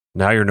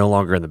Now you're no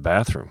longer in the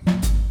bathroom.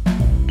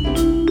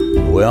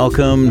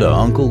 Welcome to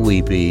Uncle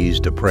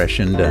Weepy's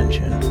Depression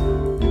Dungeon,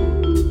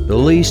 the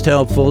least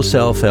helpful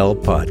self-help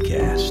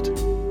podcast.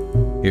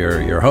 Here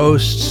are your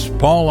hosts,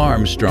 Paul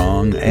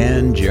Armstrong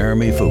and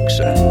Jeremy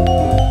Fuchsa.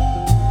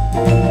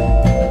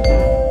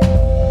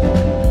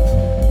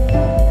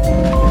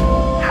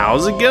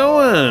 How's it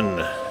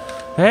going?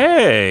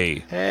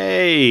 Hey.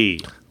 Hey.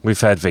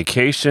 We've had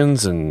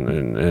vacations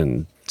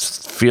and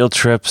field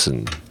trips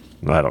and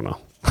I don't know.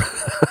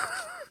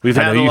 We've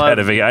I had know a lot.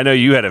 I know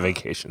you had a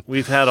vacation.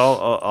 We've had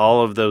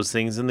all of those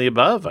things in the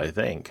above, I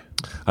think.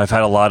 I've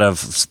had a lot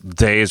of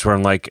days where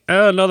I'm like,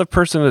 another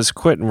person has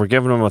quit and we're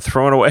giving them a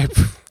throwing away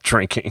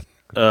drinking.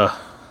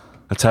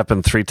 That's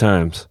happened 3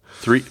 times.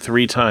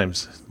 Three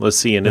times. Let's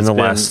see, and In it's the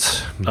been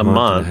last a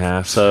month and a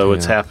half, so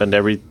it's yeah. happened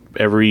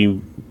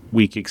every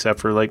week except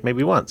for like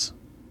maybe once.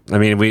 I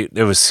mean,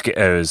 it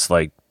was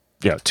like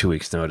 2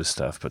 weeks notice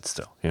stuff, but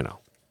still,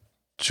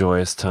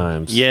 joyous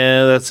times.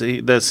 Yeah, that's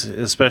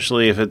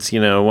especially if it's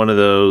one of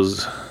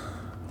those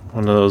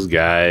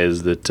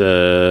guys that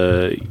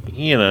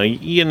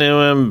you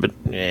knew him, but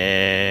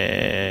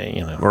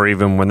Or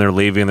even when they're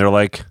leaving, they're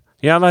like,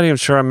 "Yeah, I'm not even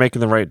sure I'm making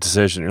the right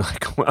decision." You're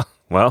like,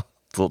 "Well,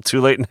 it's a little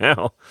too late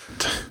now."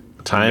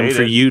 time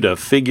for you to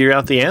figure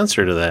out the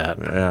answer to that.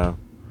 Yeah.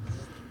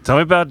 Tell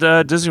me about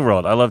Disney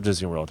World. I love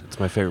Disney World. It's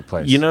my favorite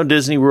place.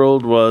 Disney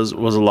World was a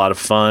lot of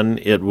fun.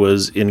 It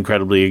was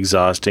incredibly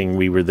exhausting.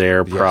 We were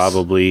there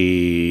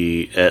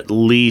probably at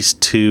least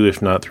 2,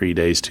 if not 3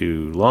 days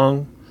too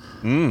long.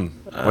 Wait,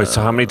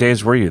 so how many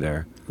days were you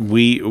there?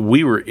 We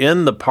were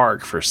in the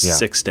park for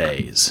 6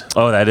 days.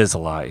 Oh, that is a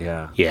lot,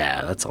 yeah.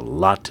 Yeah, that's a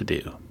lot to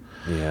do.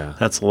 Yeah.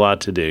 That's a lot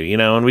to do,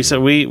 and we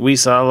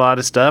saw a lot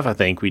of stuff. I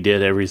think we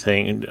did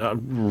everything,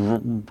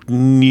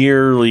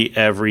 nearly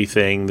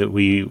everything that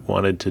we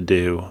wanted to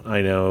do.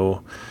 I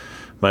know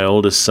my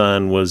oldest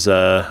son was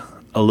a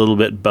little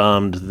bit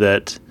bummed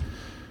that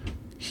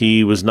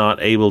he was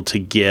not able to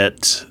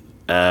get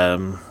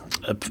a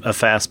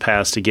fast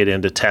pass to get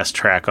into Test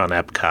Track on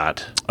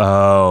Epcot.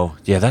 Oh,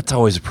 yeah, that's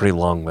always a pretty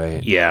long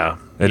wait. Yeah.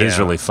 It is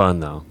really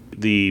fun, though.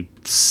 The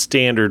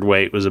standard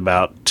wait was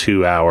about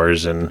 2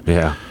 hours, and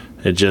Yeah.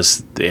 that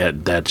just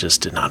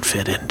did not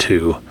fit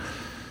into,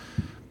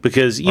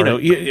 because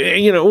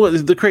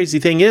the crazy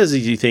thing is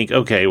you think,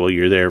 okay, well,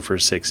 you're there for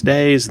 6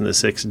 days, and the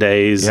 6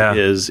 days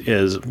is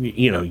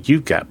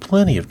you've got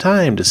plenty of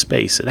time to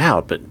space it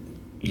out, but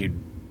you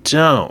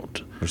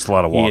don't. There's a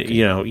lot of walking.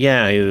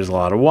 There's a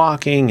lot of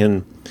walking,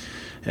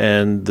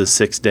 and the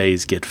 6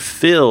 days get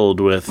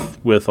filled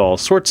with all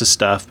sorts of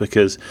stuff,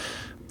 because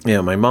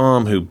my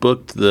mom, who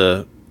booked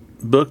the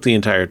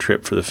entire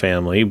trip for the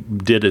family,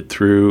 did it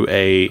through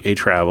a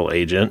travel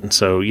agent, and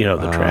so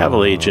the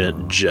travel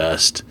agent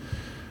just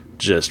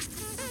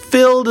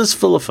filled us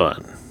full of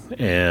fun,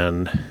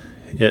 and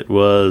it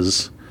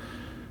was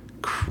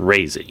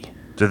crazy.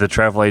 Did the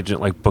travel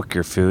agent book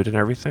your food and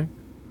everything?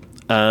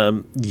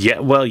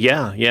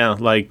 Yeah.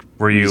 Like,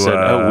 Were you? said,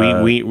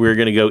 we're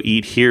going to go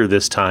eat here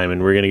this time,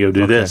 and we're going to go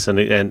do this,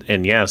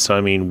 and yeah. So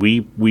I mean,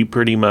 we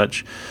pretty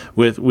much,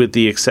 with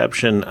the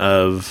exception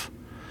of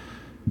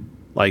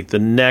like the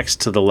next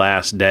to the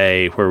last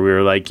day, where we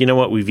were like, you know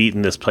what, we've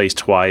eaten this place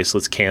twice,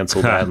 let's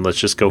cancel that and let's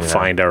just go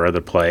find our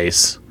other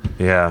place.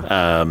 Yeah.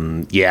 I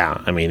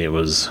mean, it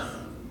was.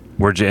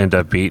 Where'd you end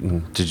up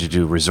eating? Did you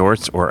do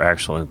resorts or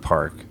actual in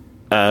park?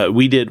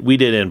 We did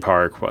in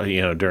park,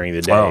 during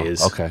the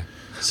days. Oh, okay.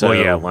 So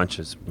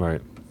lunches, right?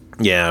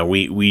 Yeah,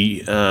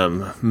 we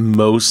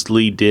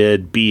mostly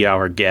did Be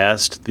Our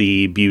Guest,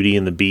 the Beauty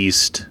and the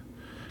Beast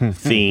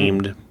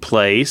themed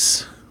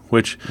place,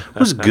 which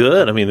was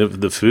good. I mean,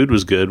 the food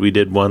was good. We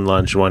did one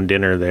lunch, one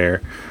dinner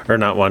there, or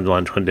not one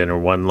lunch, one dinner,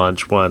 one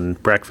lunch, one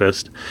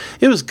breakfast.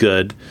 It was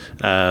good,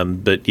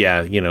 but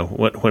yeah,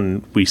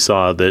 when we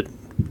saw that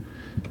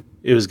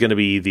it was going to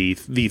be the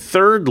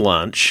third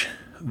lunch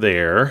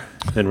there,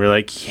 and we're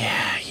like,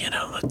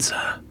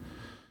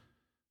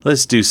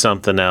 let's do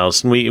something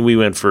else, and we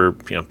went for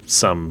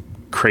some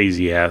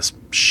crazy ass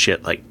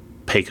shit like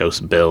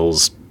Pecos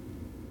Bills.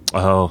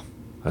 Oh,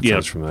 that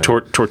sounds familiar.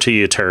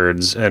 Tortilla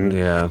turds, and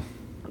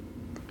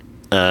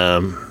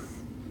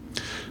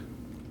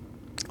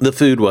the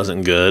food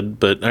wasn't good,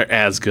 but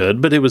as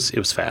good, but it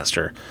was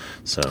faster.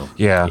 So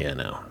you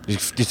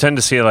tend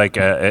to see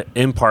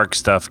in park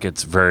stuff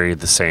gets very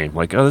the same.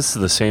 Like, oh, this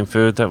is the same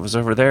food that was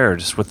over there,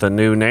 just with a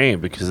new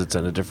name because it's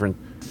in a different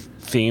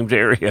themed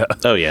area.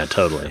 Oh yeah,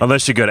 totally.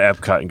 Unless you go to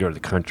Epcot and go to the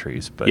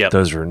countries, but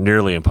those are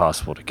nearly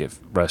impossible to get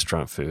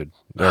restaurant food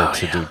or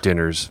do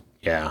dinners.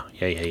 Yeah.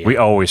 We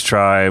always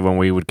try when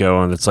we would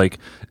go, and it's like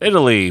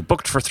Italy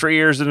booked for 3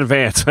 years in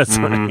advance. That's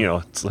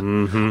it's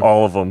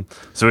all of them.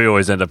 So we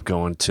always end up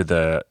going to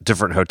the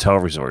different hotel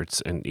resorts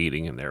and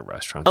eating in their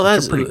restaurants. Oh,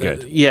 that's pretty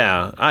good.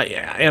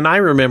 I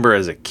remember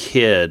as a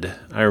kid,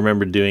 I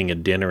remember doing a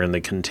dinner in the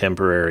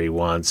Contemporary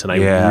once, and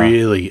I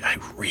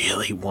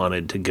really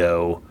wanted to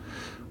go.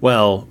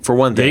 Well, for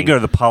one thing, they go to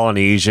the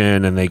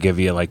Polynesian, and they give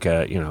you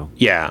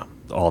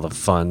all the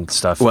fun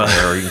stuff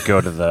there. Or you can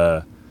go to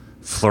the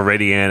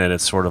Floridian, and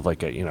it's sort of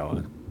like a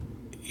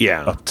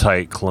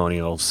uptight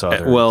colonial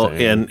Southern. Well,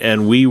 thing.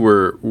 and we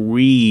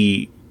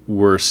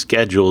were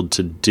scheduled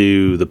to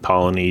do the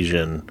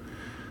Polynesian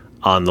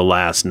on the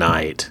last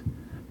night,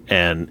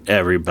 and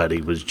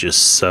everybody was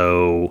just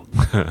so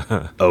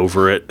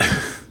over it.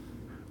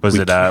 Was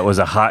it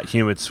hot,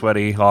 humid,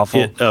 sweaty,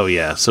 awful? Oh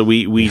yeah. So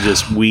we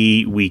just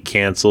we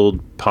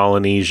canceled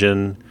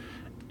Polynesian,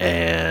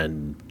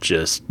 and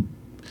just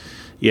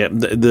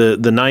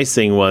the nice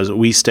thing was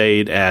we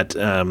stayed at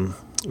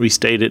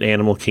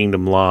Animal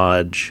Kingdom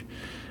Lodge,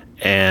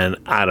 and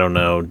I don't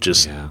know,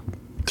 just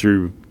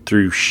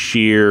through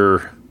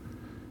sheer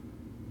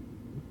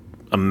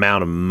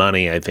amount of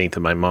money I think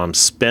that my mom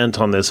spent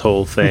on this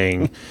whole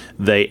thing,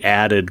 they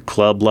added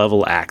club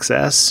level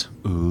access.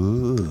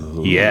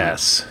 Ooh.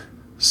 Yes.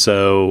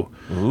 So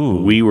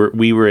we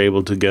were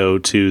able to go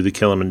to the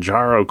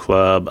Kilimanjaro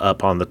Club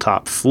up on the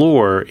top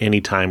floor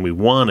anytime we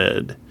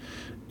wanted,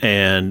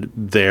 and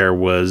there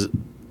was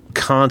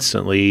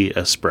constantly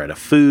a spread of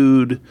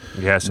food.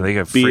 Yeah, so they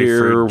got beer,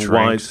 free fruit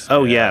wine. drinks.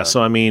 Oh yeah.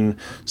 So I mean,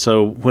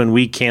 when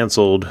we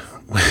canceled,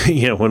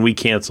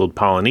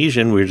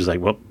 Polynesian, we were just like,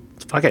 well,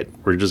 fuck it,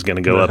 we're just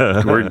gonna go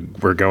up.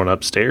 we're going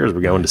upstairs.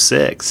 We're going to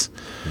 6,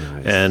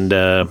 Nice. and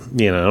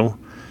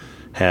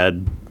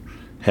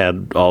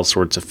had all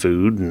sorts of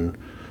food and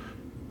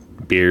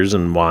beers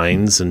and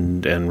wines,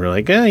 and we're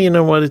like, you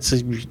know what? It's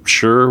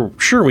sure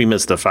we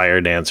missed the fire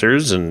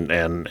dancers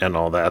and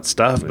all that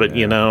stuff, but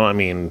I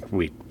mean,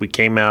 we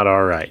came out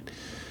all right,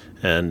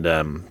 and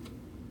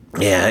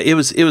it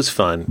was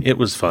fun. It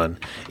was fun.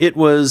 It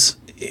was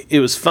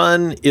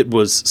fun. It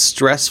was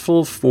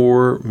stressful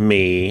for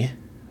me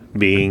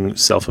being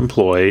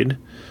self-employed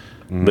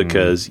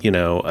because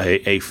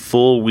a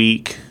full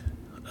week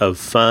of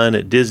fun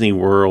at Disney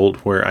World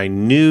where I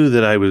knew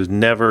that I was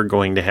never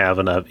going to have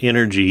enough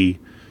energy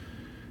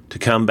to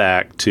come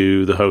back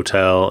to the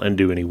hotel and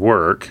do any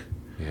work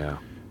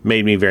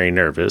made me very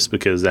nervous,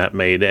 because that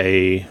made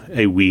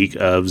a week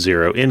of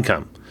zero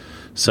income.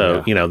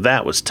 So,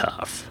 that was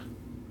tough.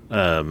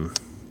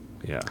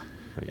 Yeah.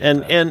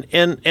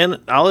 And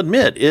I'll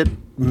admit, it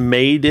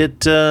made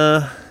it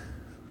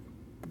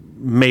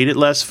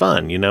less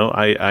fun.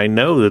 I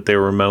know that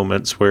there were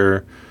moments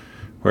where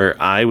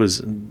I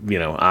was,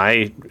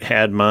 I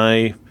had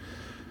my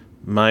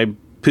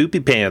poopy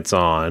pants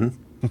on,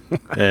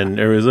 and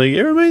it was like,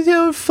 everybody's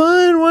having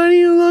fun. Why do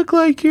you look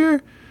like you're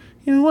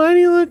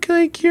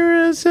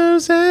so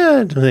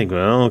sad? I think,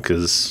 well,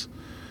 because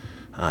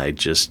I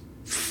just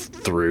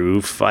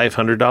threw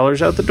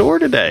 $500 out the door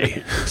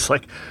today. It's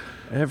like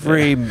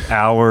every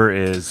hour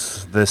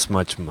is this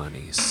much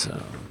money,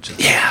 so just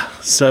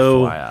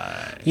so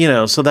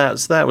FYI. So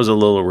that was a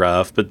little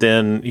rough. But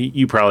then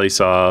you probably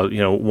saw,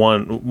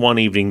 one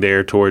evening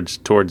there towards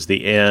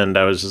the end,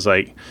 I was just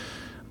like,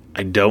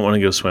 I don't want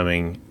to go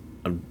swimming.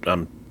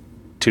 I'm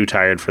too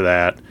tired for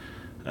that.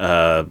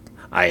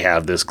 I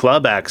have this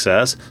club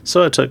access,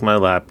 so I took my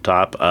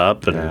laptop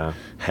up and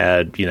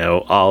had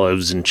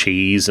olives and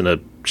cheese and a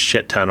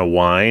shit ton of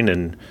wine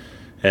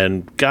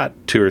and got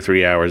 2 or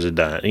 3 hours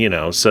done.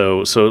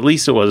 So at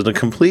least it wasn't a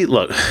complete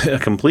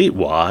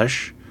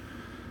wash.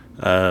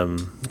 I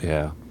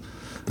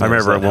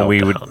remember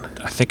when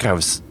I think I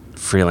was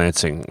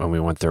freelancing when we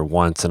went there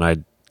once,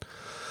 and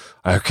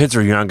our kids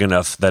were young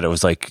enough that it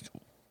was like,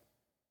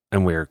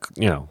 and we were,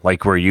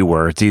 like where you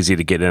were, it's easy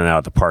to get in and out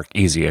of the park,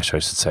 easy-ish, I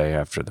should say,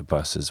 after the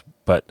buses.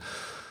 But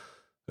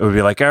it would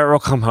be like, all right, we'll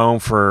come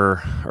home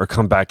or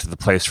come back to the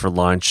place for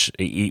lunch,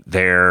 eat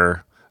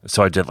there.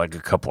 So I did like a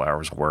couple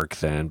hours work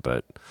then,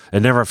 but it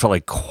never felt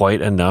like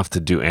quite enough to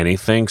do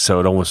anything. So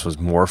it almost was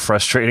more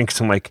frustrating, because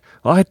I'm like,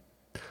 well,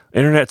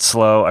 internet's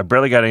slow. I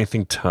barely got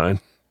anything done.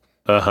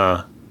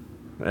 And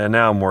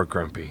now I'm more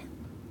grumpy.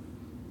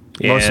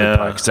 Yeah. Mostly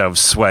because I was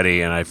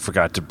sweaty and I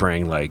forgot to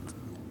bring like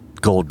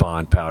Gold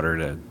Bond powder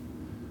to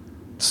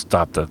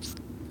stop the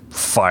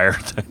fire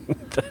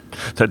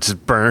that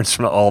just burns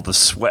from all the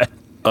sweat.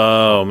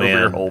 Oh man, over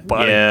your whole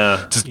body.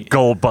 Yeah, just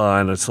Gold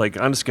Bond. It's like,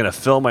 I'm just gonna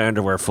fill my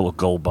underwear full of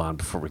Gold Bond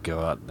before we go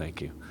out.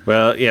 Thank you.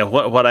 Well, yeah.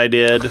 What I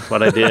did,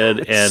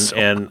 and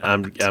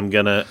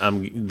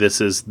So this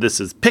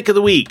is pick of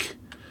the week.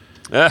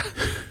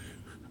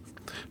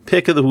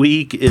 Pick of the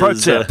week is Pro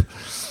tip.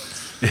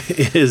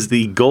 Is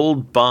the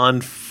Gold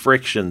Bond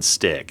friction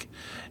stick.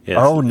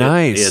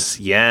 Nice.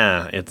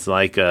 It's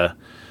like a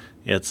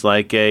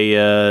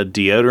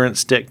deodorant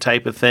stick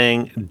type of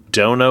thing.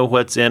 Don't know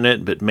what's in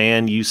it, but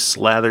man, you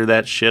slather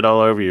that shit all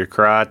over your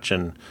crotch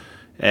and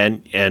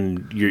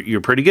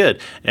you're pretty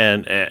good.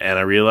 And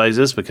I realized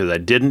this because I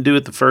didn't do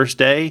it the first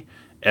day.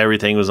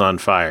 Everything was on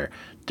fire.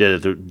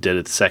 Did it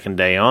the second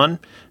day on.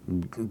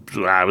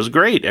 I was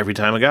great every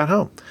time I got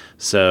home.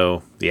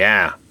 So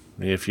yeah,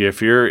 if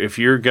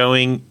you're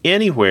going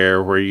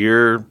anywhere where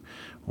you're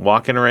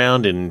walking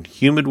around in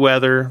humid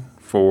weather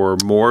for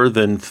more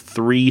than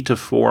 3 to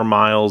 4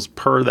 miles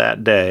per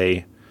that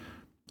day,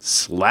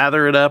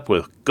 slather it up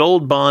with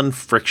Gold Bond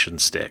friction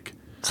stick.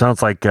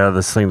 Sounds like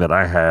this thing that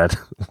I had,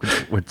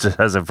 which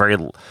has a very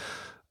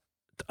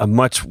a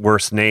much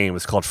worse name.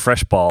 It's called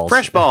Fresh Balls.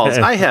 Fresh Balls.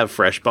 I have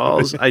Fresh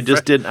Balls. I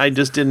just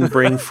didn't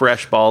bring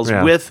Fresh Balls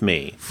with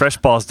me. Fresh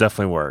Balls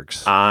definitely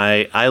works.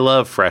 I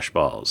love Fresh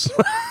Balls.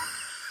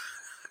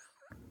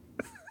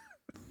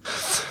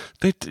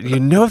 They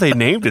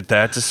named it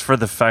that just for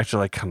the fact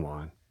you're like, come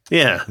on.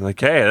 Yeah. Like,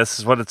 hey, this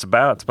is what it's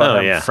about. It's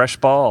about having fresh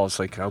balls.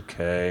 Like,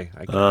 okay,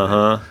 I get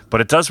it.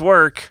 But it does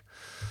work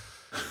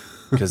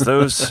because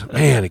those,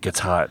 man, it gets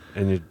hot,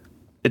 and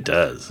it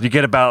does. You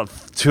get about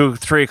 2,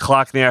 3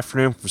 o'clock in the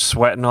afternoon from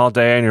sweating all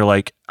day, and you're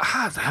like,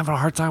 I'm having a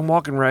hard time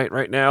walking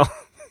right now.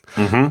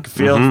 I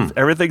feel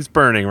everything's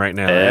burning right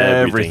now.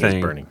 Everything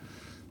is burning.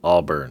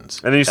 All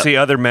burns. And then you see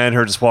other men who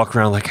are just walking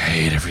around like, I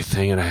hate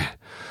everything, and I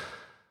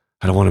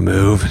don't want to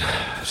move. And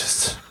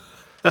just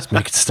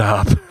make it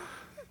stop.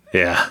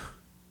 Yeah.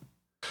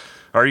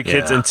 Are you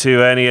kids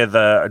into any of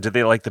do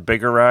they like the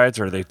bigger rides,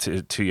 or are they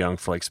too young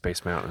for like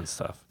Space Mountain and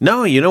stuff?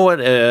 No, you know what?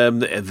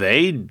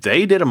 They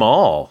did them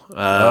all.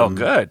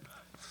 Good.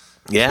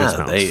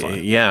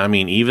 Yeah, I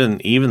mean, even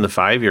the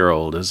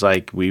 5-year-old is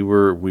like we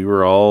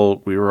were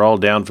all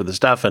down for the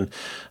stuff, and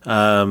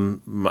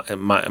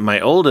my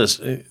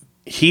oldest,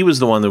 he was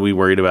the one that we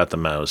worried about the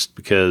most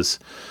because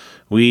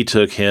we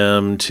took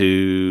him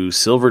to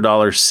Silver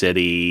Dollar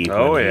City.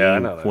 Oh, I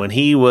know that. When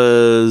he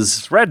was...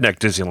 It's Redneck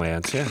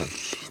Disneyland,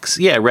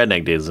 Yeah,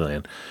 Redneck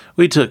Disneyland.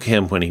 We took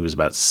him when he was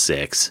about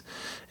 6,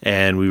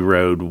 and we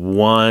rode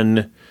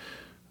one,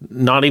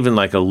 not even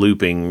like a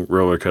looping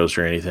roller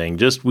coaster or anything,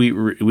 just we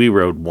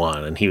rode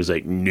one, and he was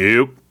like,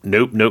 nope.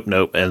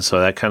 And so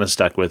that kind of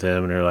stuck with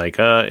him, and they're like,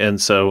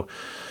 and so,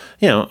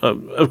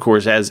 of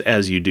course,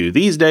 as you do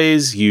these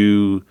days,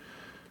 you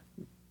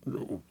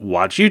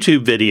watch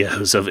YouTube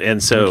videos of,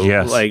 and so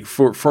like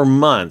for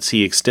months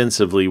he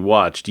extensively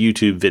watched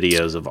YouTube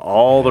videos of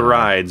all the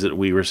rides that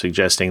we were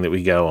suggesting that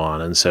we go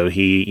on, and so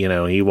he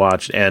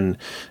watched, and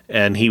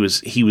he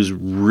was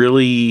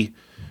really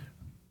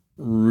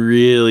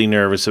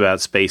nervous about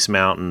Space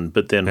Mountain,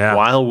 but then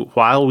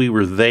while we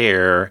were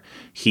there,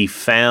 he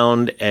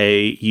found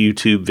a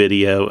YouTube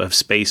video of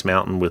Space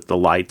Mountain with the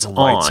lights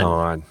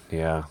on,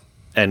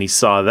 and he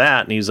saw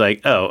that, and he was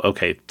like, oh,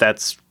 okay,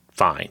 that's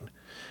fine.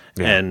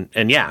 Yeah. And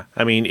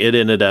I mean, it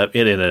ended up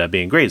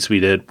being great. So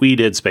we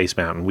did Space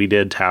Mountain, we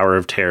did Tower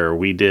of Terror,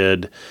 we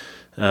did.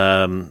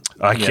 I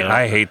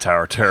hate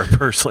Tower of Terror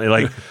personally.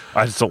 Like,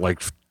 I just don't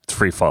like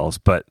free falls,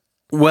 but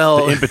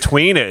the in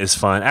between it is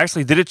fun.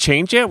 Actually, did it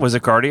change yet? Was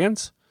it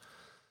Guardians?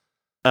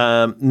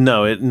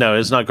 No,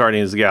 it's not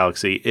Guardians of the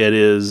Galaxy.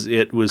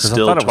 It was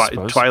still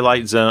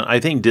Twilight Zone. I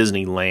think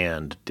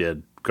Disneyland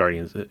did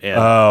Guardians.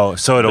 So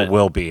it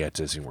will be at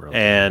Disney World.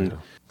 And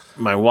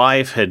my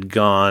wife had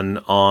gone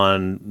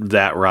on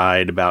that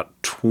ride about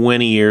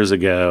 20 years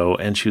ago,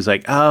 and she was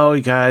like, "Oh,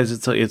 you guys,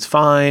 it's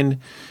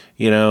fine.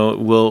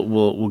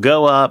 We'll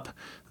go up.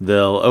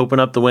 They'll open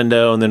up the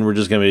window, and then we're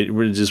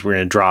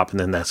gonna drop, and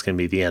then that's gonna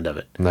be the end of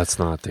it." And that's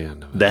not the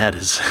end of it. That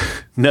is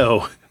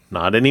no,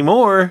 not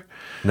anymore.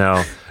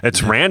 No,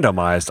 it's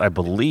randomized, I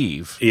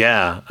believe.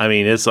 Yeah, I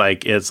mean it's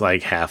like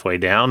halfway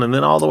down and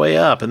then all the way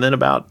up, and then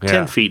about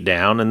 10 feet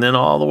down, and then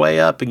all the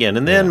way up again,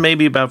 and then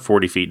maybe about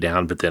 40 feet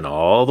down, but then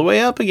all the way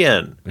up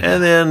again,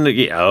 and then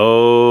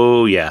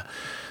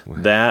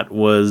that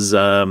was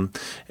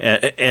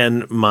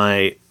and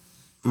my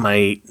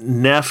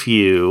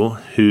nephew,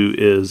 who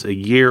is a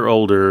year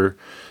older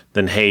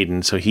than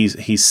Hayden, so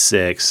he's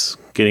 6,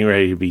 getting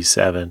ready to be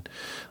 7.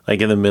 Like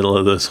in the middle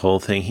of this whole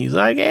thing, he's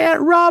like,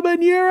 "Aunt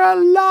Robin, you're a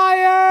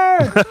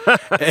liar!"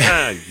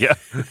 You're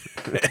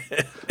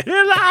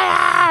a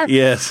liar.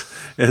 Yes,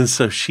 and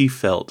so she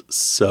felt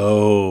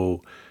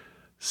so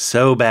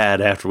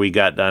bad after we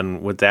got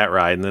done with that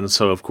ride, and then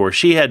so of course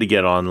she had to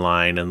get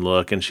online and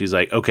look, and she's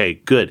like, "Okay,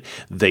 good,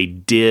 they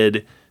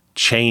did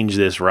change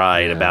this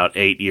ride about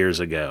 8 years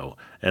ago,"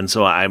 and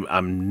so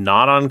I'm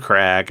not on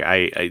crack.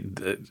 I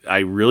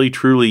really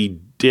truly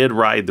did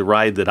ride the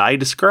ride that I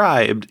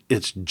described.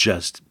 It's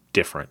just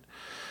different.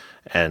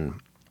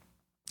 And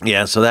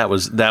so that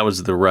was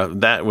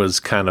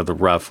kind of the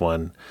rough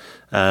one.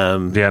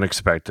 The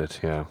unexpected.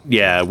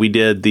 We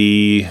did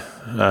the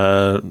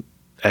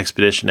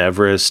Expedition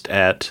Everest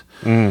at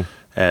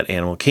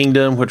Animal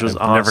Kingdom, which was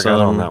awesome. Never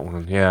got on that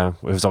one.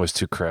 It was always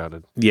too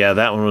crowded.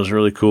 That one was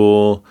really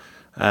cool.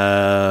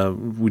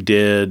 We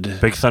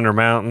did Big Thunder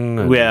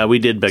Mountain. We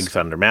did Big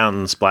Thunder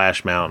Mountain,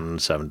 Splash Mountain,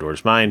 Seven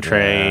Dwarfs Mine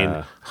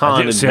Train,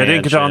 Haunted Mansion. I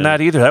didn't get on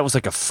that either. That was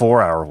like a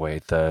 4-hour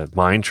wait, the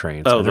mine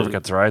train. So I never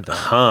got to ride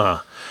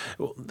that.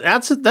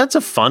 That's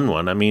a fun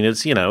one. I mean,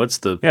 it's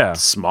the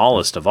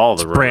smallest of all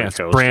the roller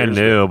coasters. Brand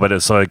new, but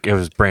it's like it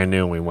was brand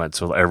new when we went,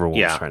 so everyone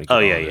was trying to get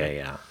on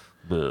it.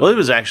 Well, it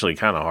was actually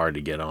kind of hard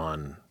to get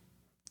on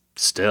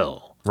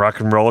still.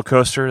 Rock and Roller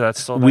Coaster, that's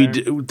still there?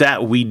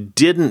 We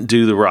didn't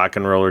do the Rock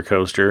and Roller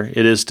Coaster.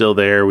 It is still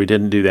there. We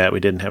didn't do that.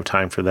 We didn't have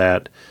time for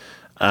that.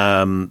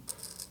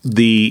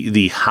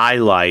 The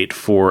highlight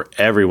for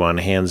everyone,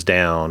 hands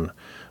down,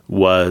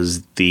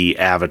 was the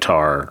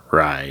Avatar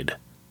ride.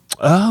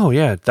 Oh,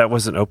 yeah. That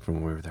wasn't open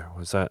when we were there.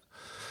 Was that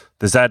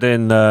Is that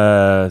in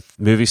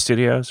movie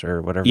studios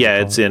or whatever?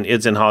 Yeah, it's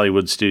in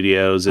Hollywood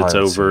Studios.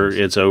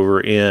 It's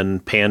over in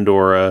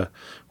Pandora,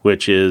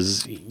 which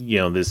is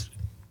this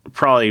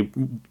probably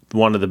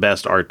one of the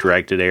best art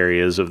directed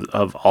areas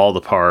of all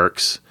the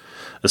parks,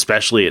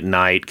 especially at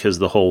night because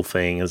the whole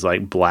thing is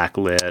like black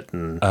lit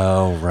and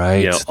oh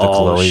right, the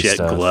all the shit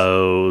stuff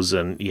glows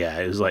and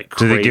it was like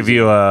crazy. Do they give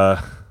you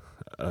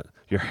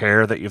your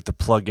hair that you have to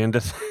plug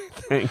into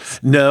things?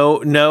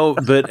 No,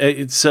 but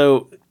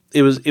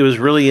It was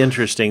really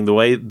interesting the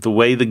way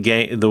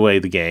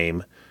the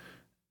game.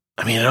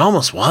 I mean, it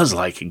almost was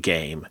like a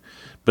game,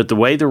 but the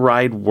way the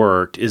ride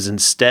worked is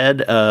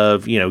instead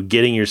of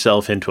getting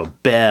yourself into a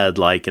bed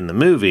like in the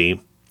movie,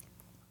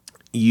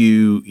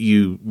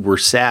 you were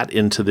sat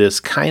into this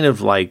kind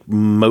of like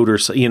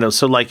motorcycle.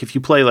 So like if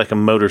you play like a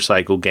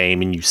motorcycle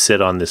game and you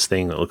sit on this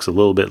thing that looks a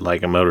little bit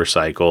like a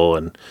motorcycle,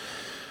 and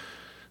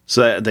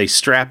so they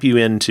strap you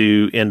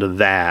into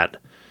that.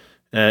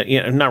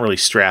 Not really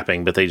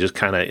strapping, but they just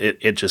kind of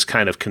it just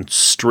kind of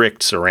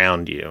constricts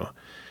around you,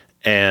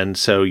 and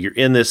so you're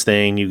in this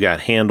thing. You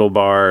got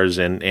handlebars,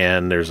 and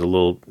there's a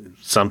little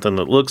something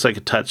that looks like a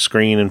touch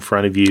screen in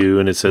front of you,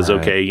 and it says, right.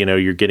 "Okay,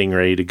 you're getting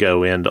ready to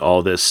go into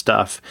all this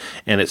stuff,"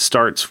 and it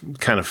starts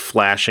kind of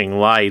flashing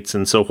lights,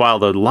 and so while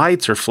the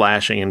lights are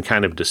flashing and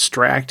kind of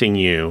distracting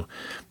you,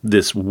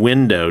 this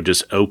window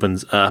just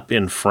opens up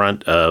in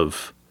front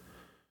of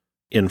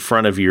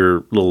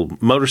your little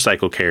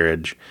motorcycle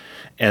carriage.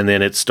 And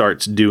then it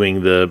starts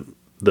doing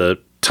the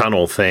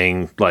tunnel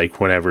thing, like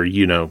whenever,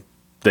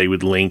 they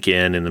would link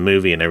in the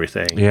movie and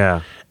everything.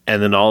 Yeah.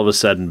 And then all of a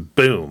sudden,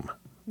 boom,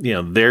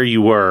 there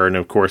you were. And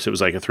of course, it was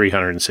like a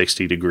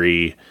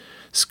 360-degree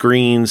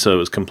screen, so it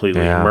was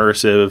completely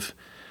immersive.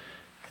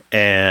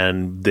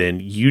 And then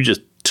you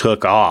just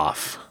took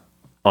off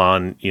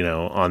on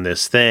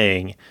this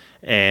thing.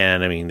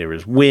 And I mean, there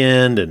was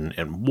wind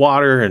and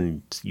water,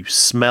 and you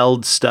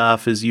smelled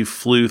stuff as you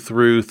flew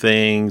through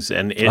things.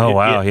 And it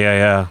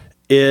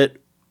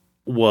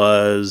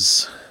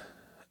was.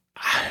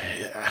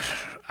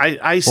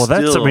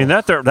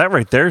 That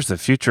right there is the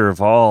future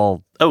of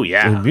all. Oh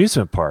yeah,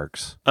 amusement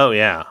parks. Oh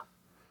yeah,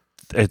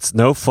 it's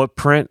no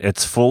footprint.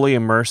 It's fully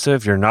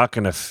immersive. You're not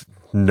going to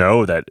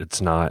know that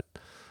it's not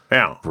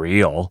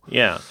real.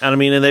 Yeah, and I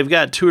mean, and they've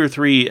got two or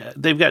three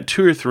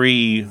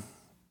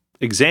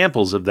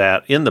examples of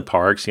that in the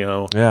parks,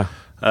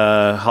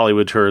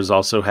 Hollywood Tours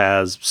also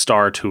has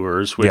Star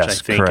Tours, which I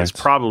think is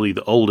probably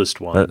the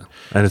oldest one.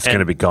 And it's going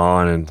to be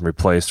gone and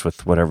replaced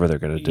with whatever they're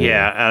going to do.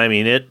 Yeah, and I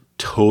mean, it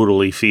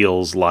totally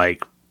feels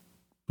like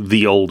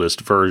the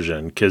oldest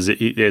version because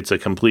it's a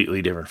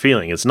completely different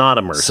feeling. It's not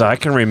immersive. So I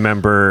can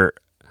remember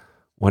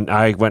when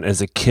I went as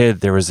a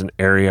kid, there was an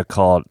area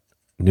called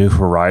New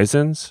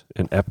Horizons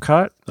in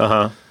Epcot.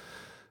 Uh-huh.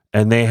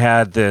 And they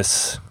had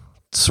this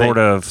sort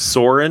of...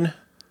 Soarin'?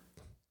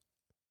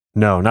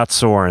 No, not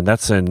Soarin'.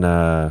 That's in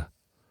the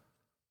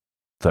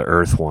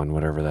Earth one,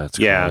 whatever that's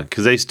called. Yeah,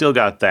 because they still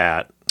got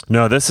that.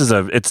 No,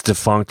 it's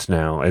defunct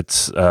now.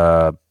 It's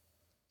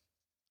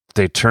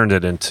they turned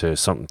it into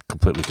something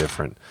completely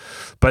different.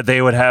 But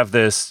they would have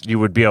this, you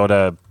would be able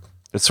to,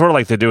 it's sort of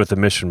like they do with the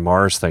Mission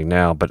Mars thing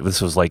now, but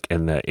this was like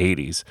in the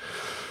 80s.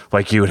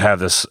 Like you would have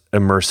this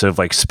immersive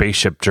like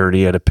spaceship journey.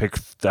 You had to pick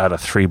out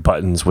of 3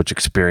 buttons which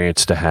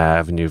experience to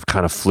have, and you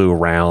kind of flew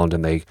around,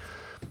 and they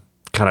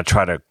kind of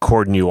try to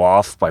cordon you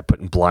off by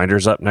putting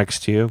blinders up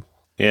next to you.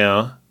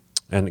 Yeah.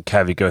 And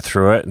have you go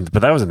through it.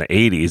 But that was in the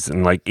 80s,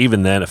 and like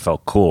even then it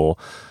felt cool.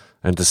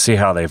 And to see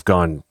how they've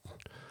gone,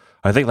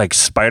 I think like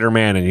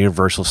Spider-Man and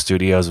Universal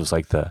Studios was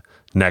like the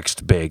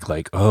next big,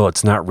 like, oh,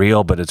 it's not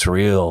real, but it's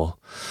real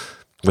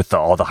with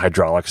all the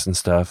hydraulics and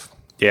stuff.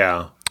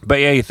 Yeah.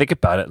 But yeah, you think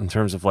about it in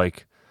terms of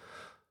like,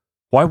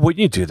 why wouldn't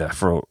you do that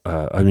for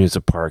a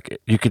amusement park?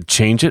 You could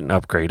change it and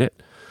upgrade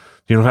it.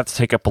 You don't have to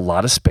take up a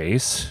lot of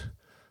space.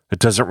 It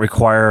doesn't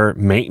require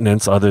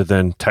maintenance other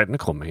than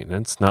technical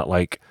maintenance. Not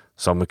like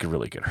someone could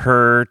really get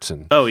hurt.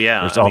 And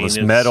there's all this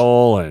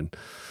metal, and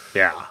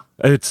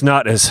it's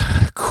not as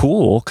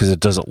cool because it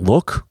doesn't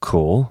look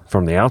cool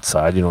from the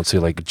outside. You don't see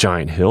like a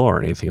giant hill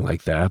or anything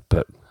like that.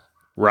 But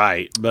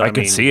right, but I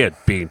can see it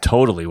being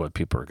totally what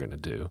people are going to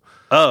do.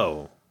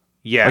 Oh,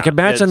 yeah. Like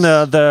imagine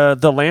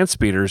the land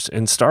speeders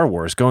in Star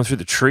Wars going through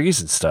the trees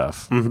and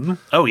stuff. Mm-hmm.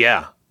 Oh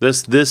yeah,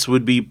 this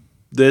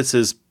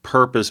is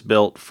purpose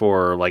built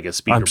for like a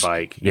speeder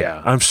bike.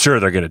 Yeah, I'm sure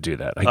they're going to do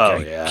that.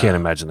 I can't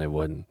imagine they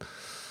wouldn't.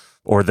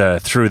 Or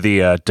through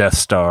the Death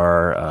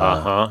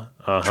Star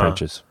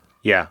trenches.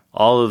 Yeah,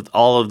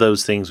 all of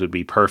those things would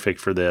be perfect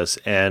for this,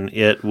 and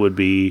it would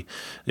be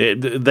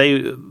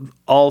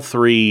all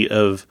three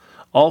of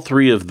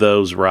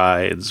those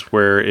rides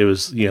where it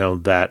was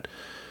that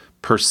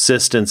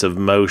persistence of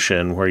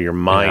motion where your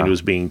mind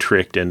was being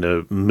tricked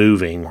into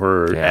moving,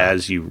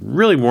 whereas you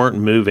really weren't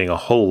moving a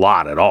whole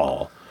lot at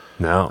all.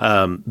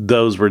 No.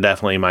 Those were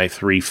definitely my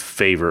 3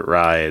 favorite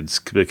rides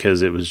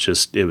because it was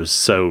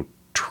so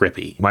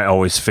trippy. My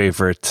always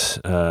favorite,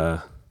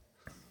 I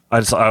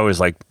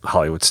always like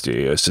Hollywood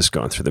Studios. Just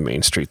going through the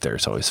main street there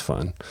is always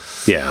fun.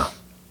 Yeah.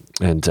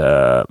 And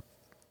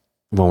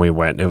when we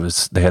went,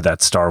 they had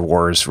that Star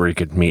Wars where you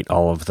could meet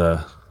all of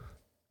the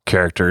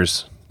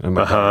characters. And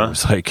my dad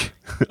was like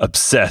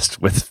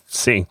obsessed with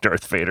seeing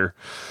Darth Vader.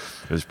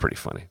 It was pretty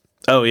funny.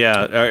 Oh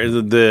yeah,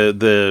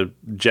 the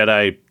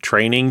Jedi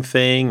training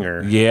thing,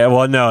 or yeah.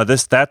 Well, no,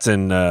 that's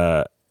in.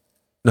 No,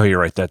 you're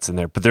right. That's in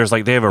there. But there's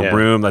they have a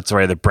room that's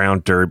right, the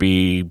Brown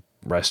Derby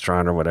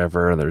restaurant or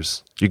whatever.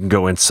 You can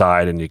go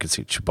inside and you can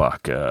see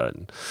Chewbacca.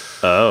 And,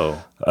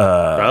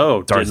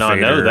 Darth did not Vader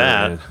know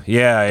that.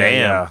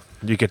 Yeah.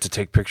 You get to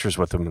take pictures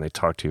with them and they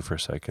talk to you for a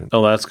second.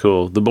 Oh, that's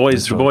cool. The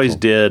boys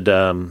did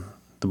that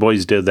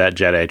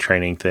Jedi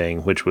training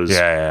thing, which was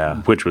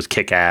which was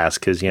kick ass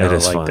because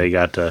fun. they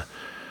got to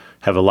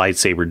have a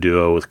lightsaber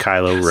duo with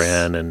Kylo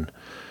Ren, and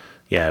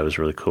it was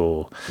really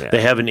cool. Yeah.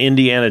 They have an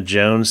Indiana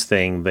Jones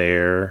thing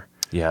there.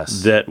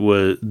 Yes, that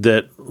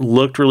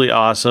looked really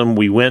awesome.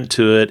 We went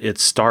to it. It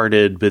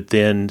started, but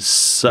then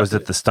was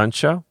it the stunt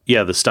show?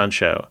 Yeah, the stunt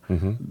show.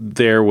 Mm-hmm.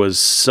 There was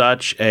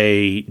such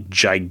a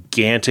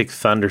gigantic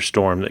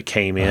thunderstorm that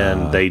came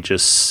in. They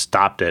just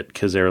stopped it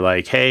because they were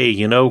like, "Hey,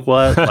 you know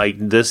what? Like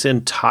this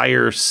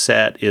entire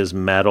set is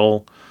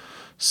metal,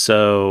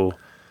 so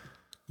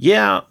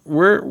yeah,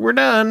 we're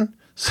done."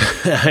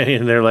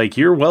 And they're like,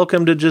 "You're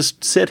welcome to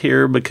just sit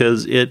here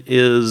because it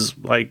is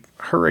like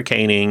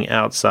hurricaning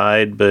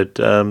outside, but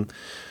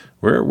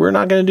we're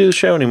not going to do the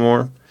show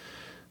anymore."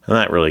 And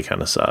that really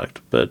kind of sucked.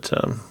 But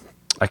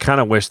I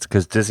kind of wished,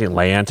 because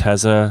Disneyland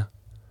has a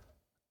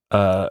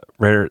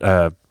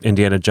rare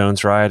Indiana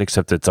Jones ride,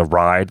 except it's a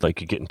ride like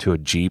you get into a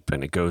Jeep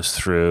and it goes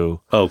through.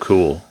 Oh,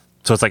 cool!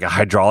 So it's like a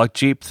hydraulic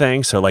Jeep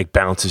thing, so like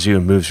bounces you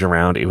and moves you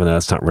around, even though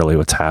that's not really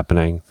what's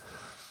happening.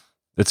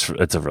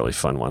 It's a really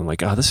fun one.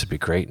 Like, oh, this would be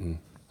great. And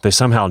they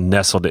somehow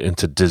nestled it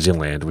into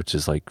Disneyland, which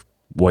is like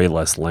way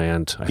less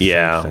land. I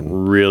think,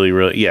 really,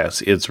 really.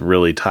 Yes, it's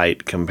really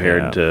tight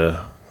compared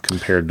to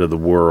the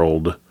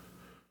world.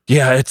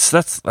 Yeah,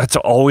 that's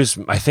always,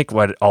 I think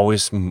what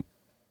always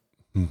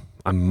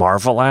I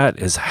marvel at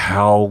is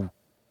how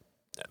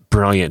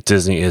brilliant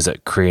Disney is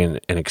at creating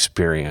an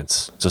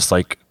experience. Just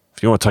like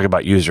if you want to talk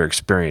about user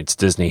experience,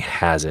 Disney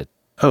has it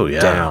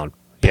down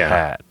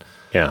pat.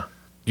 Yeah.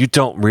 You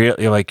don't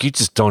really you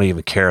just don't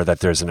even care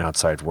that there's an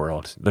outside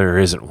world. There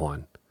isn't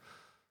one.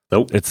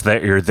 Nope. It's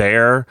there. You're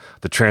there.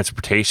 The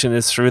transportation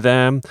is through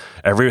them.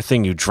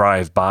 Everything you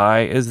drive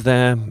by is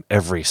them.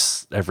 Every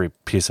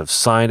piece of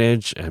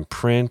signage and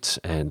print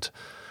and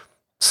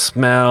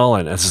smell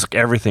and it's just,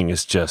 everything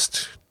is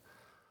just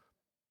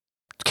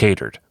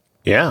catered.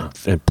 Yeah.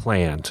 And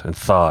planned and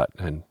thought,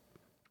 and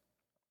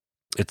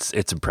it's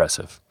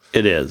impressive.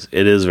 It is.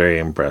 It is very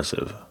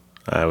impressive.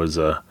 I was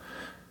a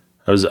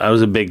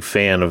big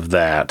fan of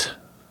that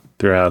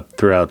throughout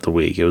the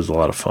week. It was a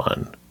lot of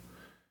fun.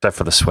 Except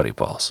for the sweaty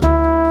balls.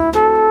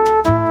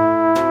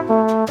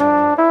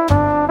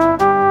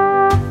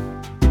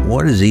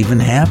 What is even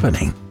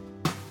happening?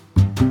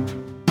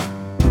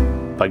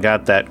 I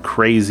got that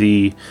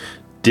crazy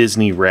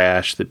Disney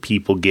rash that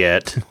people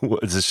get.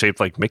 What, is it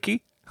shaped like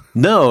Mickey?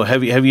 No,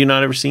 have you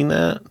not ever seen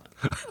that?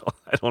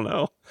 I don't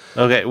know.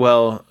 Okay,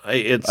 well,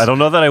 I don't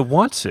know that I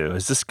want to.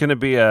 Is this going to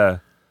be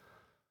a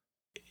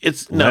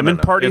lemon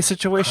party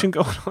situation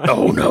going on?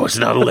 Oh no, it's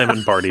not a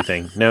lemon party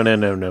thing. No.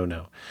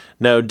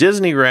 No,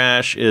 Disney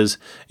rash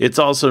it's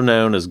also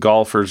known as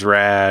golfer's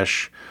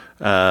rash.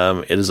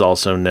 It is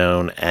also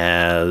known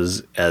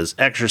as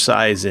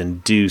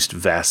exercise-induced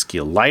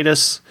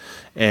vasculitis,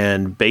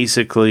 and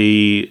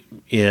basically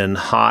in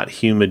hot,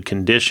 humid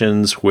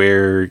conditions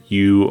where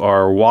you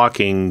are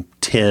walking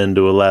 10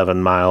 to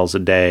 11 miles a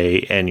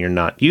day and you're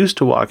not used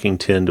to walking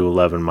 10 to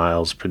 11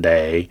 miles per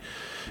day,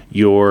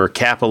 your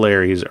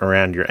capillaries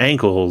around your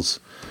ankles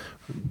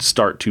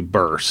start to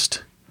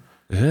burst.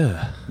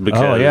 Yeah.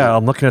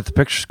 I'm looking at the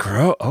pictures.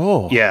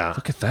 Oh, yeah.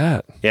 Look at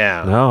that.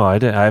 Yeah. No, I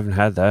haven't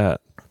had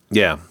that.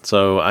 Yeah.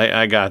 So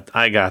I got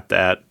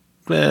that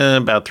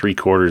about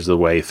 3/4 of the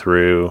way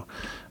through.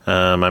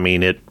 I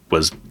mean, it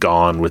was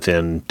gone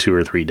within 2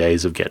 or 3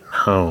 days of getting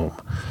home.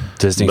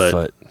 Disney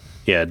foot.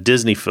 Yeah,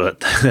 Disney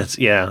foot. It's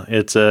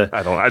a.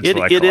 I don't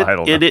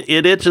know.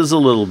 It itches a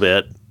little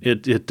bit.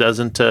 It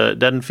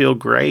doesn't feel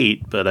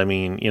great, but I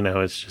mean,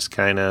 it's just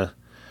kind of.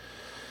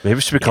 Maybe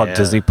it should be called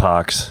Disney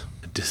Pox.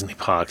 Disney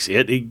Pox.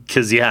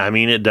 Because I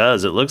mean, it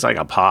does. It looks like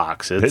a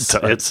pox. It's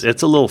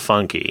a little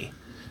funky.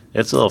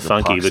 It's a little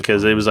funky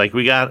because it was like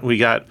we got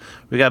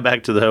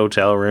back to the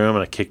hotel room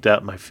and I kicked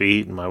up my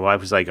feet and my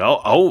wife was like,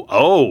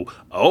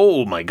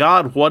 oh my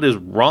God, what is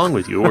wrong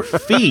with your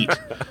feet?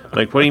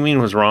 Like, what do you mean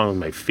what's wrong with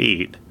my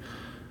feet?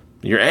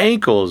 Your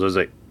ankles. I was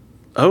like,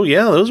 oh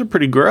yeah, those are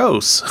pretty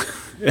gross.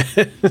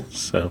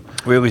 So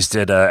we always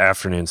did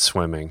afternoon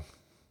swimming.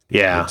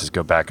 Yeah, we'd just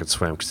go back and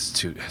swim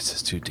because it's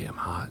just too damn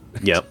hot.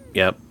 Yep.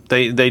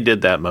 They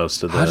did that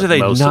most of the. How do they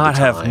not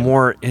have have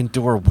more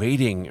indoor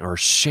waiting or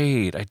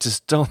shade? I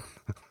just don't.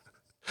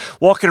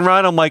 Walking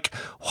around, I'm like,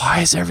 why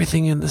is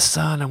everything in the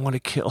sun? I want to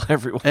kill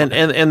everyone.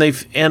 And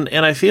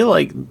I feel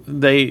like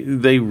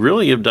they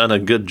really have done a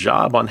good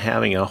job on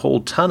having a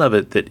whole ton of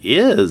it that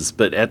is,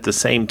 but at the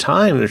same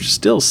time, there's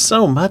still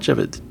so much of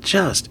it that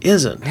just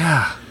isn't.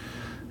 Yeah.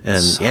 And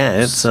it's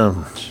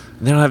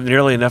They don't have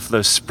nearly enough of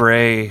those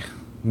spray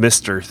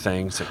mister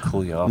things that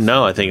cool you off.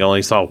 No, I think I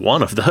only saw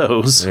one of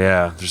those.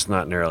 Yeah, there's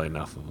not nearly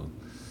enough of them.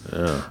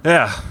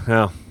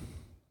 Yeah.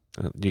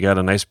 You got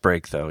a nice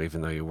break though,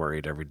 even though you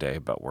worried every day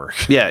about work.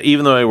 Yeah,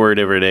 even though I worried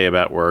every day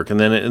about work, and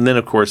then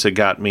of course it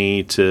got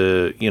me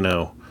to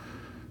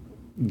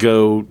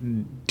go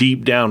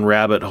deep down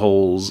rabbit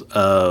holes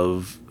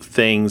of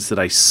things that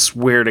I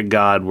swear to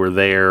God were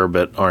there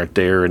but aren't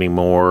there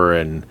anymore,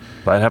 and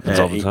that happens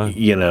all the time.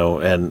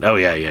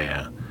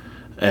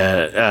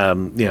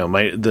 And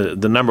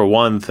the number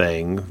one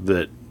thing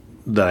that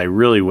I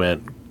really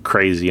went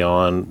crazy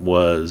on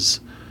was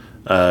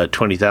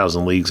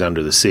 20,000 Leagues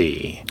Under the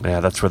Sea. Yeah,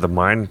 that's where the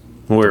mine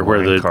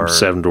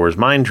Seven Doors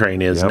Mine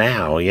Train is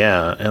now.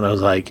 Yeah, and I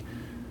was like,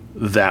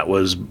 that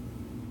was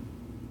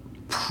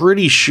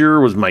pretty sure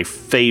was my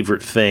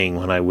favorite thing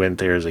when I went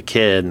there as a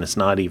kid, and it's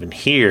not even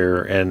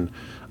here. And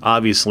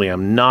obviously,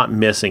 I'm not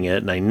missing it,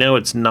 and I know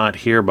it's not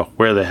here, but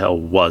where the hell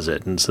was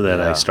it? And so then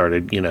I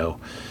started,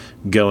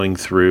 going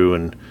through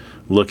and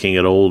looking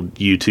at old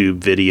YouTube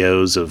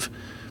videos of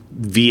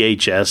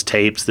VHS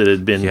tapes that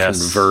had been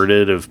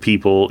converted of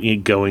people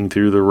going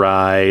through the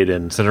ride.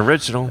 And it's an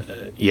original.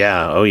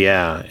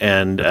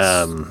 And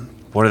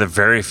one of the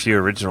very few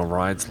original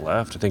rides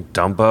left. I think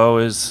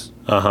Dumbo is.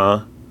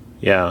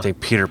 Yeah. I think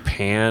Peter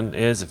Pan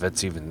is, if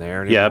it's even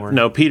there anymore. Yeah,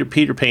 no,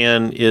 Peter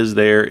Pan is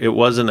there. It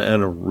wasn't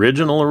an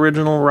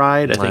original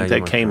ride. I think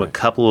that came a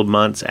couple of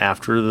months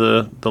after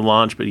the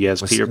launch, but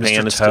yes, Peter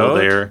Pan is still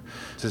there.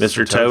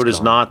 Mr. Toad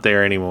is not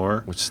there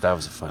anymore. That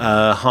was a fun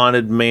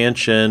Haunted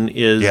Mansion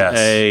is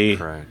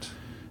an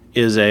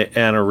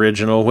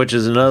original, which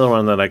is another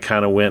one that I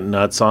kind of went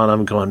nuts on.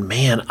 I'm going,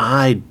 man,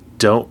 I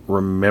don't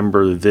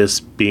remember this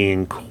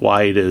being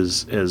quite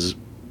as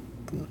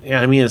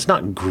I mean, it's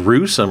not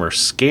gruesome or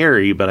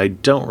scary, but I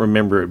don't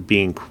remember it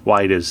being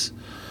quite as.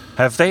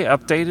 Have they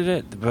updated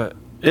it? But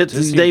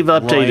they've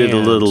updated a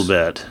little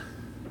bit.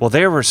 Well,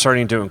 they were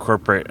starting to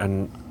incorporate a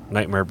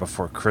Nightmare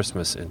Before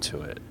Christmas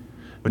into it,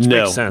 which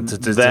makes sense.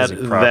 It's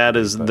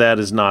that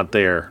is not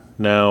there.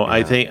 No, yeah.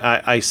 I think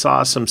I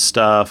saw some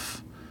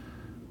stuff.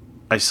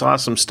 I saw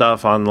some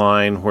stuff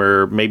online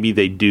where maybe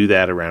they do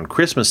that around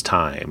Christmas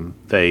time.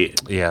 They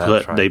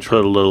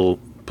put a little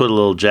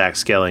Jack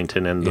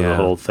Skellington into the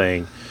whole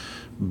thing,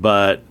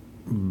 but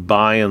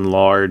by and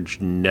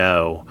large,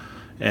 no.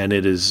 And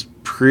it is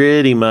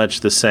pretty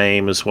much the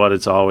same as what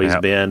it's always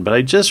been. But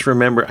I just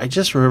remember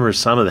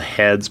some of the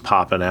heads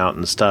popping out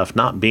and stuff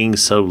not being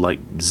so like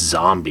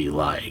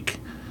zombie-like.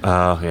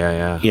 Oh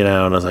yeah. And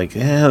I was like,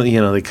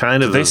 they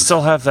kind of. Do they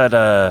still have that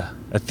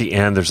at the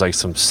end? There's like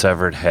some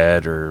severed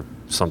head or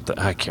something.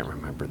 I can't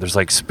remember. There's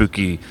like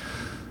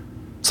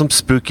some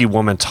spooky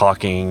woman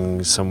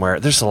talking somewhere.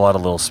 There's a lot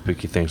of little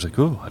spooky things. Like,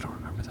 ooh, I don't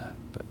remember that.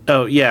 But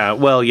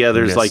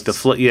there's like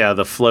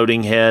the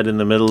floating head in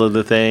the middle of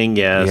the thing.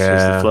 Yes,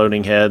 there's the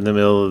floating head in the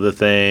middle of the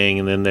thing,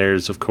 and then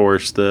there's of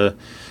course the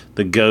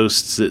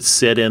ghosts that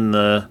sit in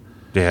the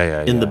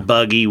the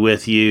buggy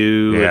with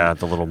you. Yeah,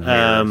 the little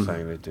mirror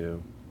thing they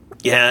do.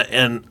 Yeah,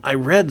 and I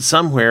read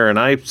somewhere, and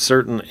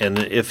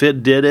if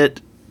it did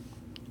it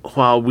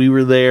while we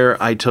were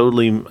there, I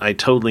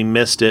totally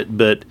missed it,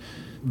 but.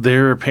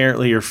 There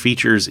apparently are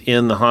features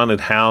in the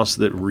haunted house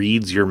that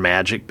reads your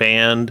magic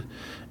band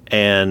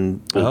and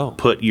will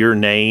put your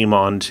name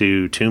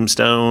onto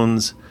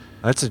tombstones.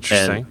 That's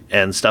interesting.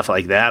 And stuff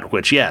like that,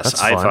 which I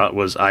thought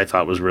was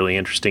really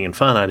interesting and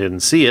fun. I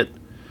didn't see it.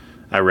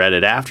 I read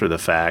it after the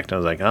fact. I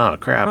was like, oh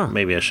crap,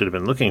 maybe I should have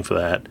been looking for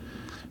that.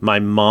 My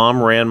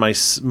mom ran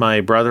my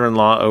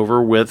brother-in-law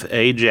over with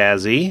a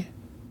Jazzy.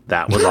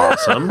 That was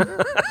awesome.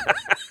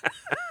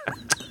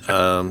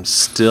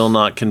 Still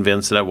not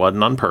convinced that it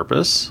wasn't on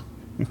purpose.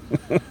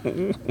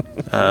 He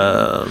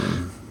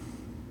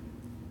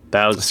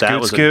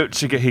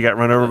got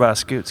run over by a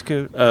scoot.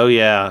 Oh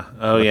yeah.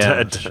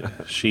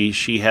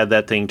 She had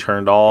that thing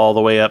turned all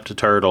the way up to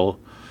turtle,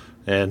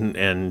 and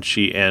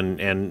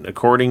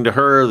according to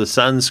her, the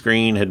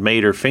sunscreen had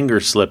made her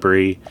fingers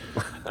slippery,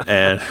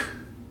 and.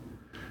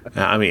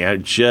 I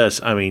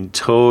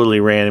totally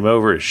ran him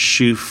over. His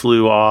shoe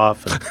flew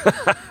off.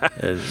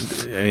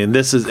 And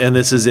this is in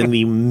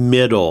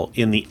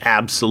the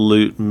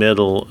absolute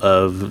middle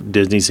of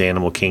Disney's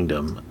Animal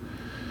Kingdom.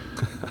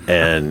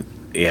 And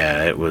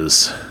that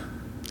was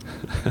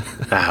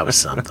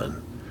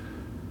something.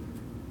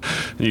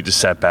 You just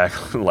sat back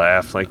and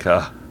laughed like,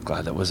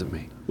 glad that wasn't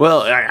me.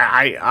 Well,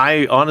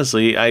 I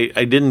honestly,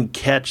 I didn't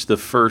catch the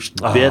first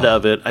bit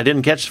of it. I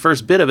didn't catch the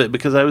first bit of it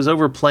because I was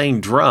over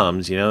playing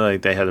drums.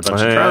 Like they had a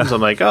bunch of drums.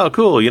 I'm like, oh,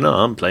 cool.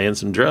 I'm playing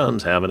some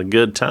drums, having a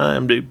good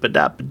time.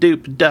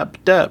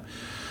 Doop-a-dop-a-doop-a-dop-a-dop.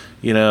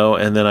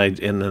 And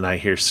then I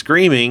hear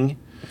screaming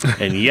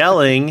and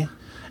yelling,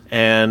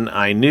 and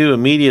I knew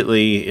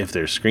immediately if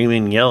they're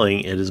screaming and yelling,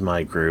 it is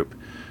my group.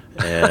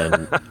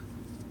 And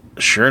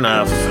sure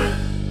enough.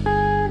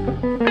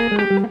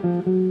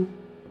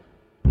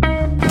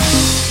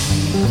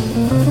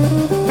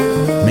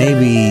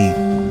 Maybe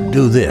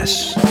do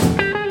this.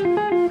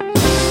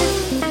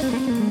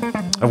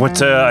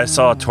 I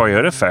saw a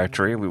Toyota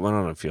factory. We went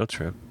on a field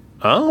trip.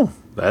 Oh,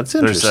 that's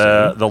There's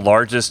interesting.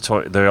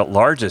 the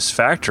largest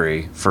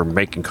factory for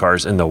making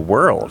cars in the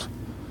world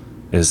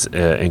is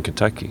in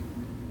Kentucky.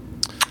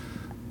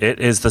 It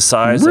is the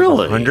size of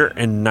Really?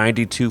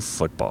 192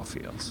 football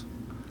fields.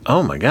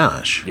 Oh my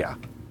gosh. Yeah,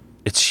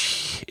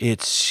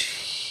 it's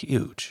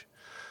huge.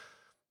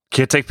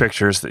 Can't take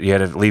pictures. You had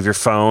to leave your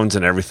phones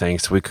and everything.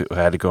 So we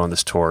had to go on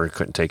this tour.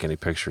 Couldn't take any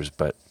pictures,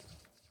 but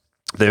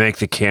they make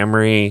the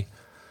Camry,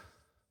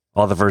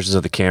 all the versions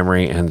of the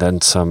Camry, and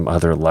then some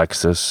other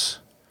Lexus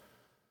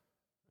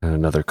and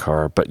another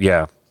car. But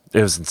yeah,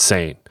 it was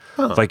insane.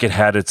 Huh. Like it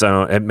had its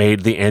own. It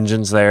made the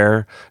engines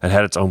there. It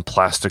had its own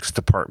plastics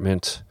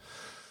department.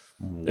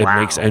 It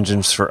makes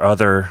engines for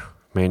other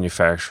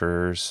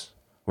manufacturers.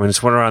 We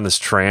just went around this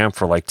tram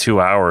for like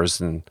 2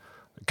 hours, and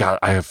God,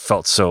 I have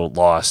felt so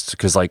lost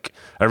because like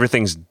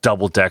everything's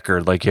double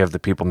decker. Like you have the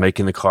people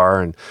making the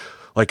car, and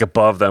like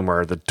above them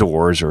are the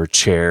doors or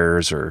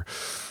chairs or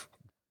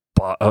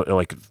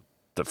like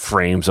the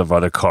frames of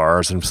other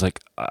cars, and it was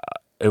like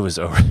it was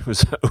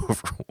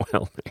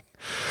overwhelming.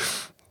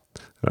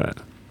 But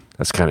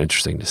that's kind of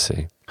interesting to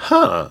see.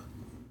 Huh.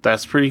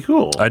 That's pretty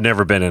cool. I'd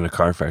never been in a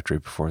car factory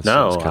before. So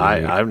No, it's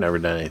kinda neat. I've never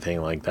done anything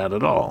like that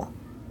at all.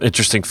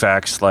 Interesting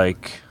facts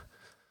like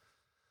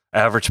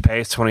average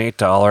pay is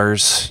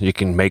 $28. You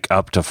can make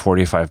up to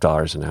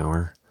 $45 an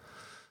hour.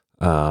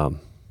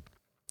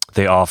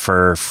 They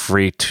offer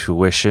free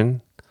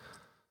tuition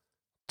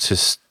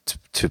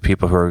to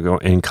people who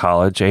are in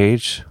college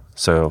age.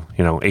 So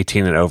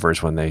 18 and over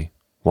is when they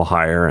will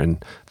hire,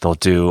 and they'll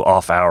do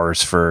off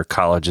hours for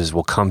colleges.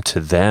 Will come to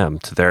them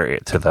to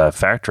the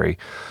factory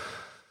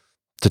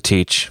to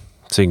teach,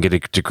 so you can get a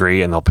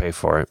degree, and they'll pay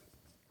for it.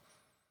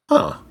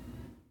 Huh.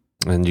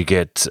 And you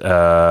get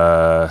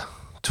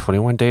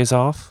 21 days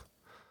off,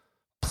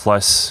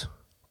 plus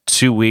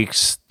 2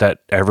 weeks that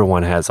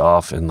everyone has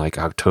off in like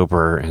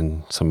October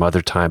and some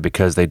other time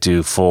because they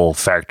do full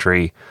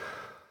factory.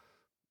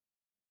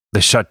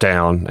 They shut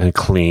down and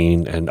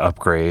clean and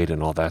upgrade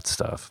and all that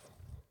stuff.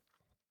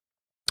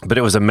 But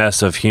it was a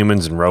mess of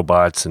humans and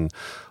robots and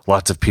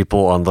lots of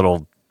people on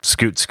little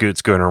scoots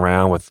going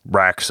around with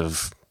racks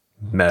of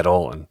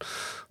metal and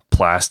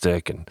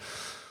plastic, and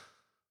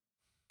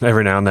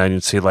every now and then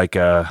you'd see like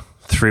a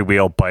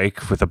 3-wheel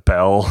bike with a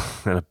bell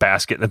and a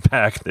basket in the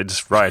back. They're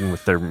just riding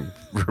with their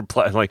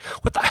like,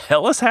 what the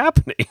hell is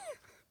happening?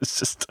 It's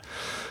just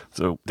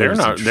so They're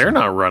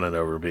not running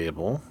over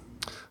people.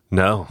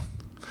 No.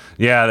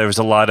 Yeah, there was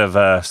a lot of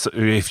so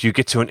if you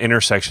get to an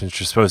intersection,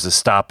 you're supposed to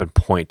stop and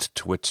point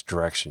to which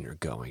direction you're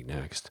going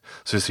next.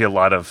 So you see a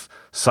lot of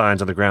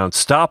signs on the ground,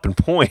 stop and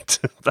point.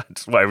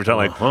 That's why every time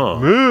like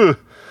 "Ugh."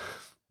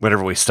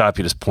 Whenever we stop,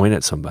 you just point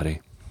at somebody.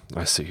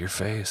 I see your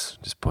face.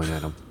 Just point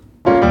at them.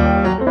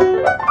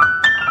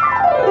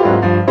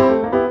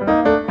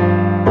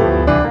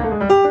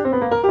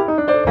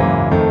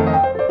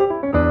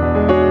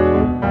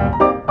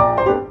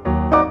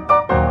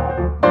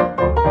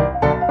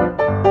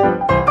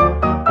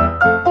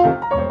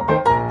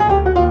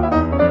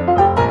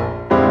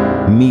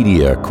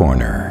 Media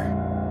Corner.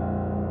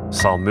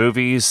 Saw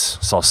movies.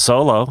 Saw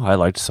Solo. I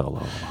liked Solo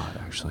a lot,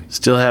 actually.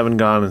 Still haven't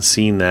gone and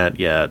seen that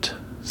yet.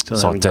 Still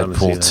Saw haven't gone and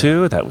seen Deadpool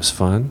 2. That was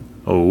fun.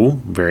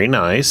 Oh, very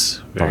nice.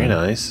 Very Fun.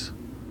 nice.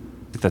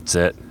 I think that's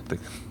it.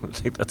 I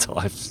think that's all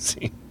I've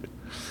seen.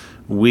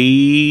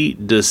 We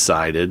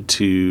decided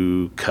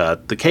to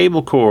cut the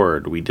cable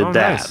cord. We did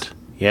that. Nice.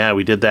 Yeah,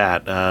 we did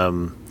that. Our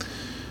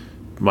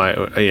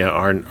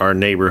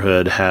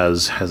neighborhood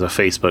has a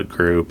Facebook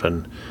group,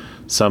 and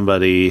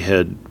somebody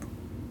had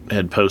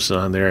posted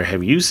on there,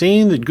 have you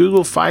seen that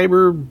Google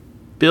Fiber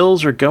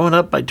bills are going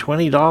up by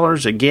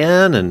 $20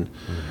 again? And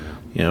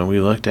we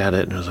looked at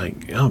it and it was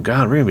like, oh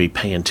God, we're gonna be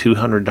paying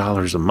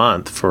 $200 a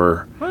month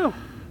for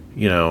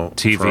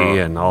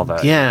TV and all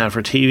that. Yeah,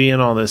 for TV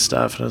and all this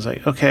stuff. And I was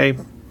like, okay,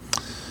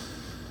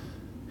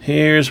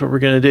 here's what we're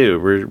gonna do.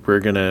 We're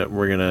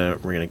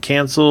gonna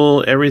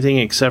cancel everything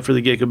except for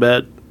the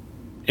gigabit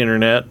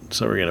internet.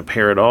 So we're gonna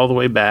pare it all the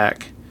way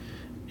back,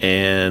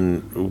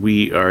 and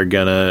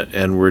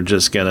we're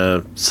just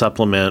gonna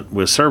supplement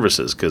with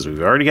services because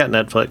we've already got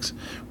Netflix,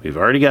 we've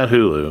already got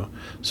Hulu.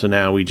 So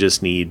now we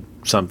just need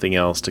something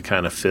else to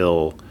kind of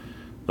fill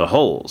the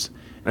holes.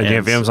 And you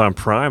have Amazon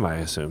Prime, I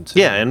assume, too.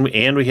 Yeah, and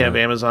we have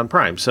Amazon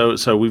Prime. So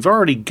we've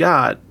already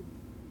got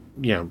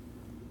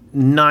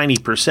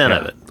 90%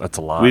 of it. That's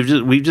a lot.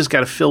 We've just got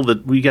to fill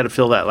that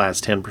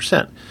last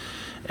 10%.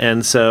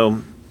 And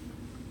so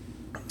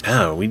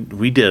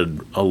we did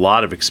a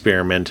lot of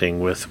experimenting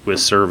with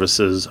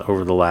services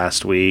over the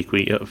last week.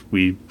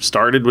 We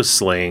started with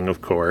Sling,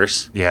 of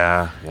course.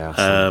 Yeah.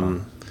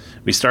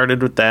 We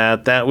started with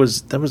that. That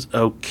was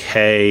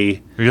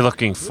okay. Are you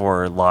looking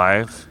for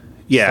live?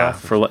 Yeah,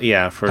 stuff? for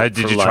Did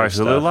you try live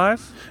Hulu stuff.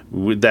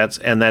 Live?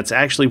 That's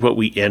actually what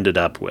we ended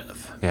up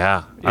with.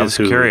 Yeah, I was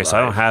Hulu curious. I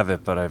Live. don't have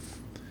it, but I've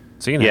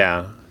seen it.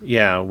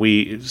 Yeah.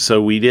 We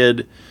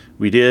did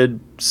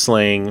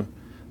Sling.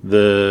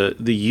 The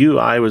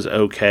UI was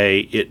okay.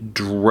 It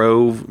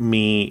drove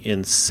me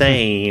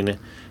insane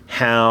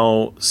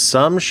how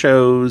some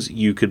shows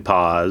you could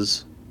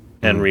pause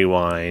and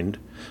rewind,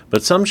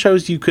 but some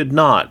shows you could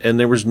not, and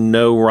there was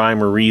no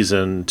rhyme or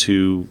reason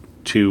to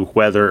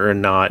whether or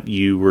not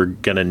you were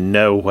going to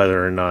know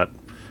whether or not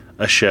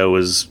a show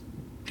was,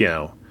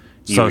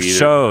 So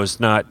shows,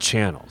 not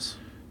channels.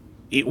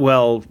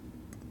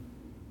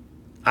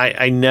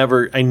 I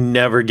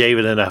never gave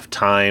it enough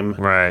time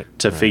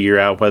to figure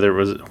out whether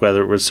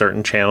it was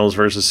certain channels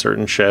versus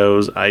certain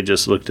shows. I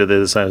just looked at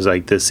this and I was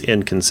like, this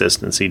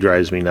inconsistency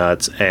drives me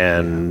nuts,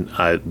 and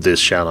this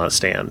shall not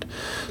stand.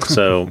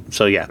 So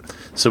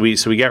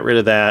we got rid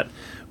of that.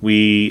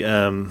 We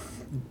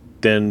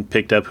then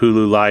picked up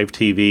Hulu Live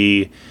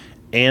TV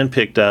and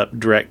picked up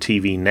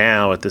DirecTV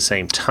Now at the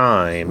same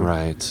time.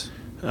 Right.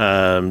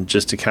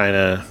 Just to kind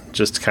of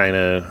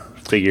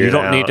figure it out. You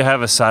don't need to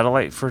have a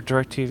satellite for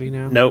DirecTV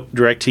Now? Nope.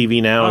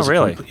 DirecTV Now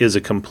is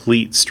a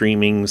complete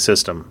streaming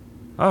system.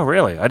 Oh,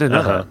 really? I didn't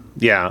know that.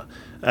 Yeah.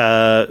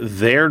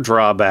 Their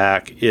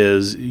drawback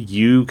is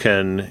you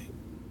can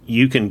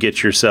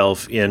get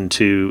yourself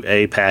into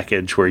a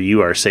package where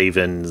you are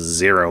saving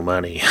zero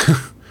money.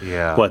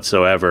 Yeah.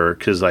 Whatsoever,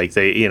 because like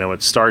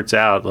it starts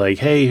out like,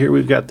 hey, here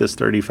we've got this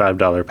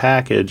 $35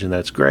 package, and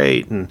that's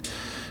great,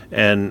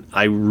 and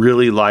I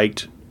really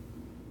liked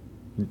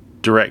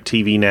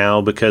DirecTV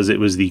Now because it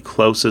was the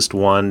closest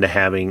one to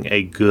having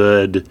a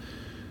good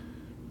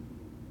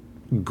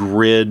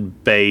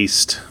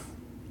grid-based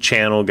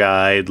channel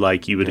guide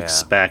like you would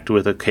expect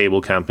with a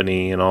cable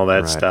company and all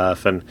that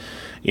stuff, and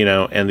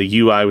and the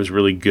UI was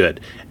really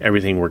good.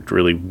 Everything worked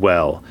really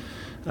well.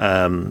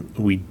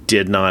 We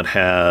did not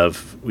have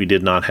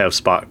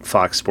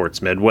Fox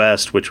Sports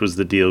Midwest, which was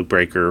the deal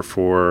breaker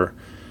for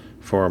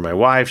my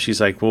wife.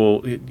 She's like,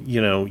 well,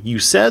 you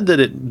said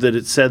that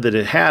it said that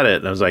it had it.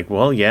 And I was like,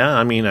 well, yeah,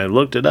 I mean, I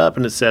looked it up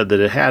and it said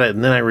that it had it.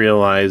 And then I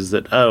realized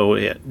that,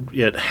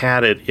 it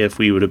had it if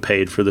we would have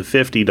paid for the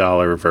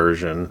 $50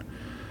 version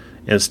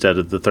instead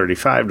of the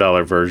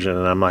 $35 version.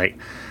 And I'm like,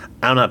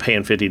 I'm not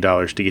paying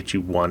 $50 to get you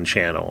one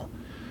channel.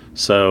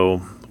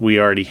 So we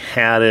already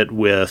had it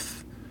with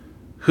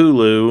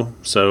Hulu,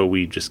 so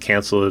we just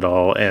canceled it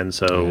all, and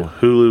so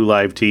Hulu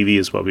Live TV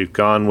is what we've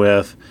gone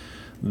with.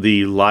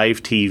 The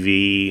Live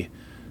TV,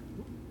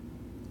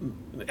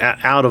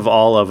 out of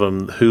all of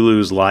them,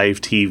 Hulu's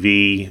Live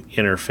TV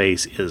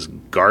interface is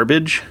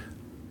garbage.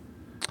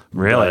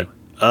 Really?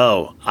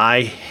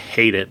 I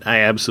hate it. I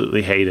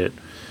absolutely hate it.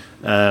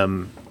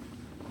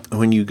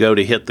 When you go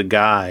to hit the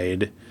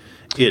guide,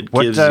 it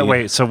gives you...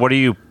 Wait, so what do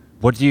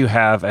you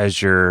have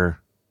as your...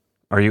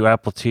 Are you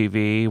Apple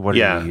TV? What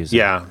are you using?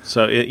 Yeah.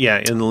 So,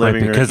 in the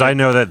living room. Because I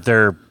know that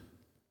they're...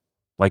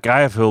 Like,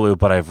 I have Hulu,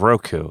 but I have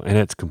Roku, and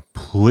it's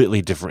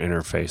completely different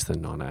interface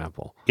than on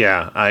Apple.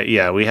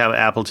 Yeah, we have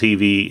Apple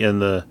TV in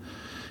the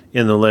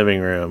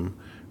living room.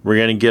 We're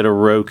going to get a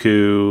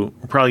Roku.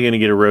 We're probably going to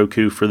get a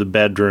Roku for the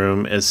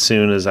bedroom as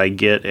soon as I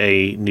get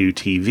a new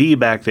TV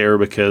back there,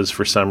 because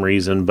for some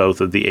reason, both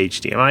of the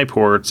HDMI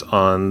ports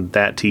on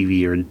that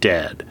TV are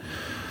dead.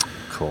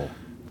 Cool.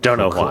 Don't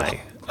know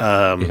why.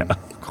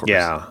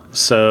 Yeah.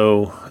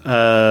 So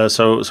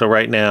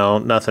right now,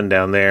 nothing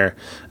down there.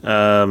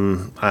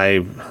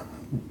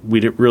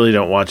 We really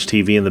don't watch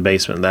TV in the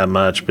basement that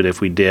much, but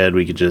if we did,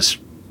 we could just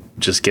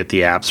get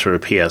the apps for a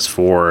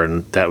PS4,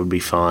 and that would be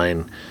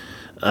fine.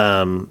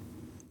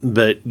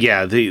 But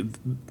yeah, the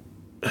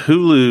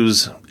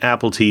Hulu's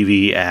Apple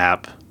TV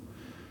app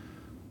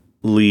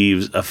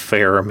leaves a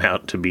fair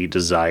amount to be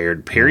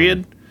desired.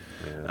 Period.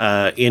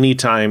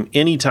 Anytime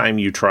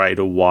you try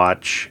to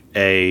watch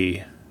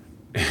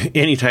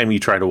anytime you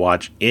try to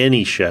watch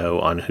any show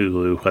on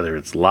Hulu, whether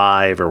it's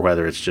live or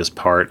whether it's just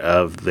part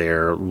of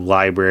their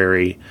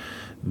library,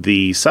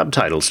 the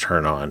subtitles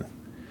turn on.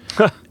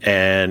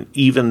 And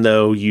even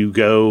though you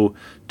go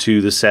to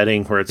the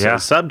setting where it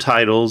says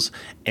subtitles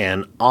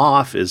and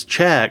off is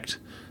checked,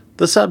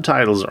 the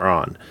subtitles are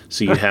on.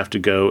 So you have to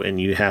go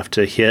and you have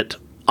to hit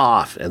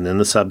off, and then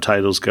the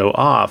subtitles go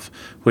off,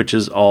 which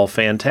is all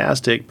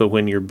fantastic. But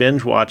when you're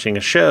binge watching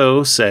a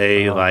show,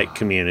 say like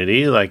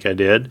Community, like I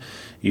did,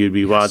 you'd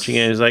be watching it,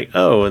 and it's like,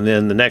 and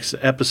then the next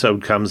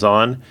episode comes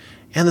on,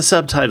 and the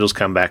subtitles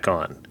come back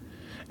on.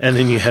 And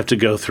then you have to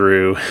go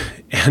through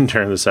and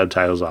turn the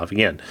subtitles off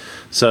again.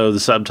 So the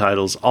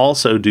subtitles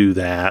also do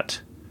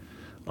that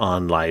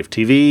on live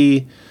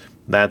TV.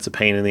 That's a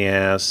pain in the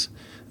ass.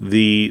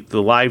 The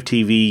live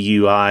TV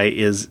UI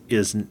is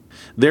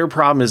their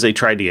problem is they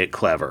tried to get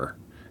clever.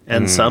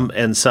 And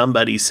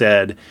somebody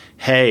said,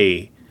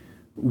 hey,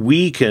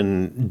 we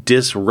can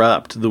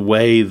disrupt the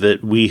way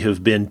that we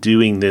have been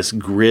doing this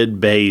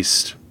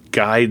grid-based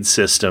guide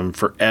system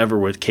forever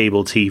with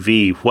cable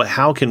TV.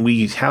 How can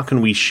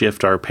we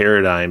shift our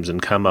paradigms and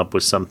come up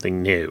with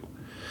something new?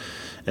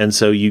 And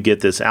so you get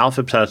this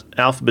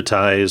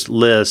alphabetized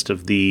list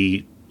of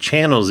the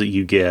channels that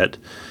you get,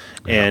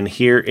 and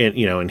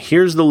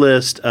here's the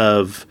list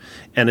of,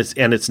 and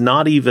it's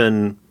not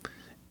even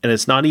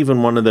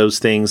one of those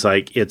things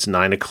like it's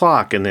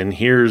 9:00 and then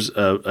here's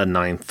a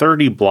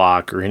 9:30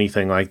 block or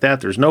anything like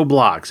that. There's no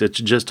blocks. It's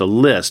just a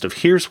list of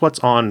here's what's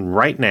on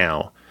right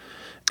now.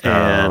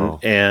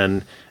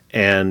 and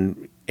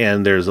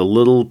there's a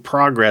little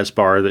progress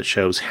bar that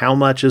shows how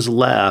much is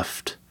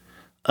left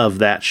of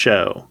that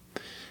show.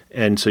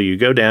 And so you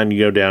go down,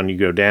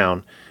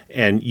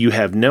 and you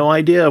have no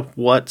idea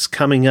what's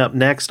coming up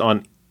next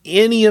on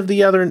any of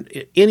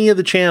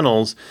the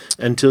channels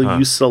until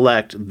you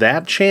select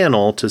that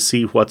channel to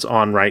see what's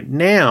on right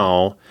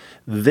now.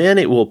 Then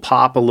it will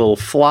pop a little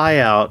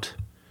flyout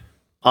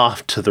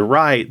off to the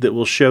right that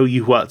will show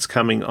you what's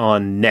coming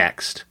on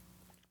next.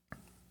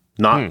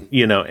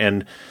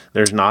 And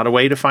there's not a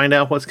way to find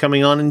out what's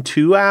coming on in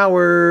 2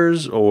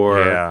 hours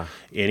or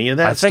any of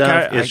that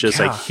stuff. It's just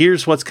like,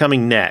 here's what's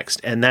coming next,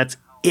 and that's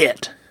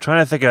it.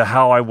 Trying to think of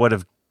how I would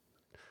have,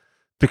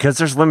 because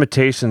there's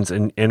limitations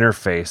in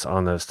interface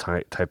on those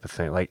type of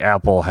thing. Like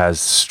Apple has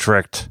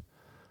strict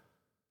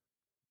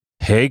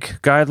HIG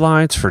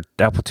guidelines for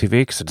Apple TV,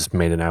 because I just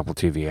made an Apple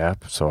TV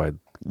app, so I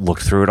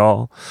looked through it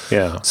all.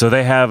 Yeah. So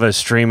they have a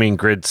streaming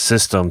grid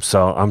system,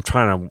 so I'm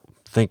trying to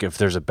think if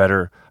there's a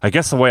better, I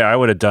guess the way I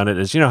would have done it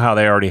is, how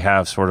they already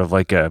have sort of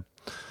like a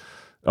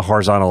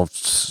horizontal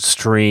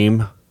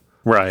stream,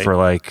 right, for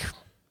like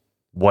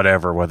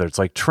whatever, whether it's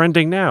like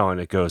trending now and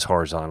it goes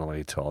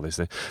horizontally to all these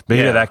things.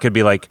 Maybe that could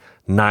be like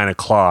 9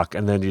 o'clock,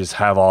 and then you just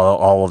have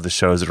all of the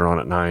shows that are on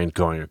at 9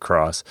 going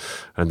across,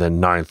 and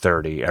then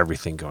 9:30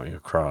 everything going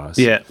across.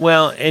 Yeah,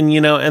 well, and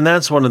and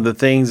that's one of the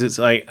things. It's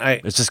like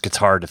it just gets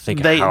hard to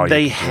think of how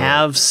they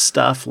have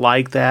stuff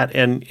like that,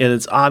 and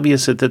it's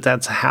obvious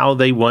that's how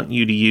they want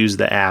you to use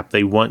the app.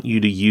 They want you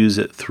to use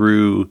it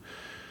through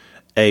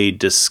a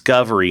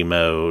discovery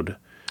mode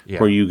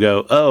where you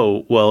go,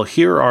 oh, well,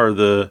 here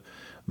are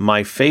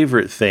my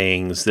favorite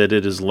things that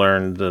it has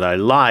learned that I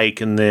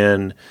like, and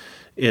then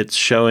it's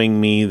showing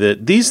me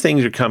that these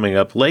things are coming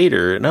up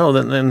later. No,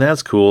 then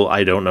that's cool.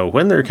 I don't know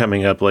when they're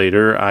coming up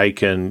later. I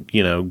can,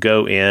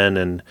 go in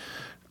and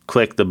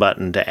click the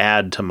button to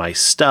add to my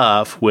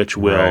stuff, which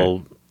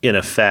will, in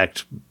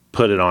effect,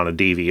 put it on a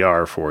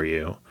DVR for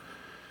you.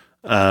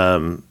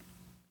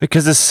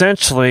 Because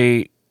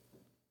essentially,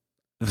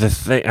 the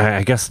thing,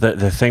 I guess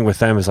the thing with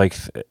them is like,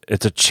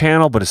 it's a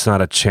channel, but it's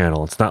not a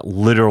channel. It's not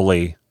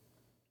literally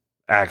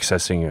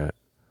accessing it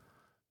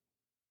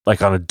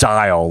like on a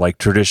dial, like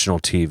traditional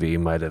TV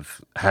might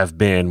have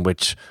been,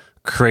 which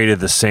created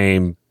the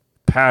same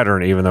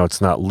pattern, even though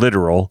it's not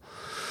literal.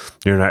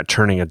 You're not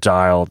turning a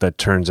dial that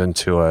turns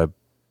into a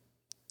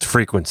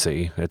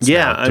frequency. It's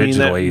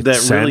digitally that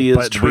sent, really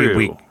is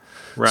true.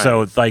 Right.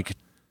 So like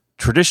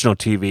traditional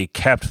TV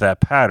kept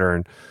that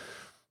pattern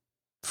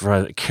for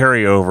a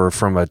carryover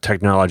from a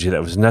technology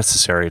that was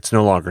necessary. It's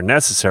no longer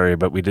necessary,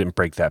 but we didn't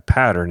break that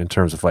pattern in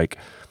terms of like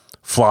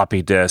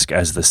floppy disk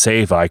as the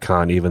save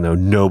icon, even though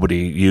nobody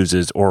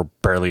uses or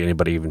barely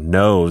anybody even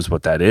knows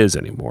what that is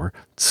anymore.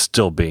 It's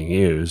still being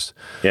used.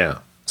 Yeah.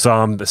 So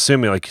I'm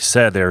assuming, like you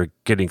said, they're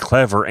getting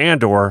clever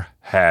and or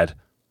had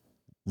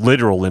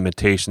literal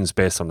limitations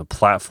based on the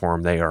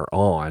platform they are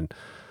on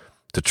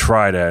to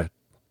try to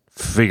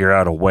figure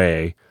out a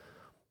way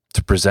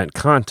to present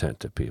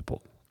content to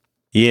people.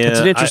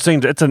 Yeah. It's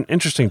an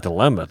interesting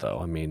dilemma, though.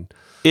 I mean,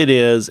 it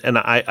is, and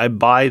I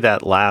buy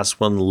that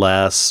last one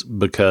less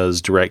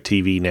because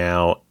DirecTV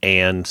Now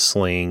and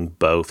Sling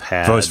both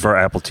for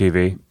Apple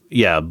TV.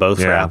 Yeah,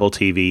 both for Apple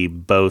TV.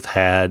 Both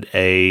had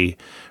a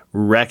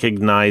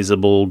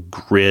recognizable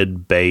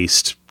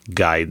grid-based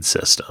guide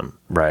system.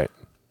 Right.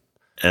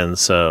 And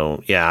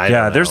so, I don't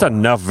know. There's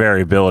enough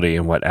variability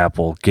in what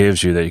Apple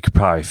gives you that you could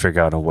probably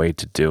figure out a way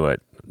to do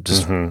it.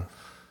 Just, I'm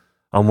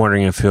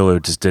wondering if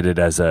Hulu just did it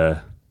as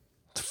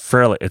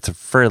it's a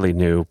fairly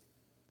new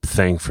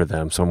thing for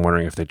them, so I'm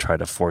wondering if they try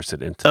to force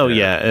it into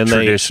and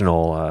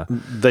traditional.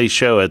 They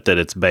show it that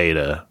it's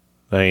beta.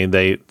 I mean,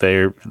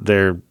 they're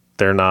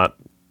not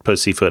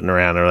pussyfooting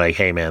around. They're like,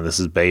 hey man,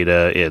 this is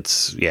beta.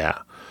 It's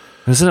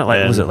Isn't it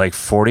like was it like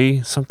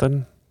 40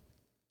 something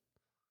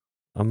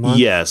a month?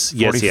 Yes,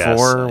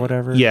 44 or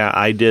whatever. Yeah,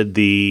 I did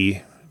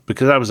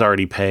because I was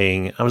already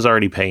paying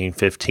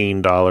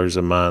 $15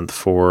 a month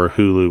for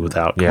Hulu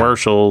without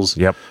commercials.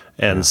 Yep.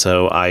 And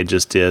so I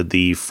just did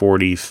the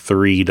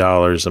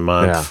 $43 a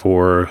month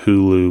for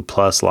Hulu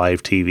plus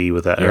live TV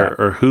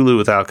or Hulu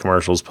without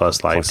commercials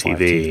plus live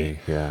TV.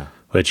 Yeah.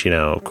 Which,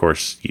 of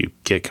course, you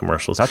get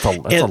commercials. That's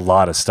a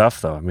lot of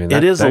stuff, though. I mean,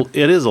 it is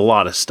a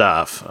lot of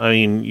stuff. I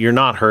mean, you're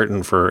not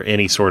hurting for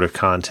any sort of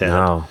content.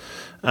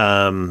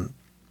 No.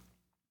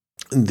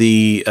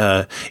 It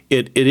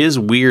is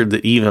weird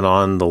that even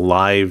on the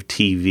live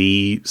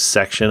TV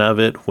section of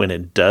it, when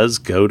it does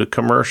go to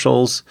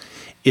commercials,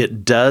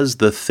 it does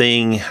the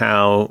thing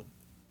how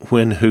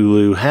when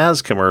Hulu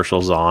has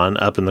commercials on,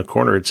 up in the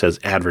corner it says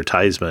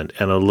advertisement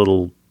and a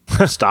little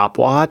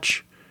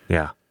stopwatch.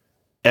 Yeah.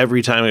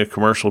 Every time a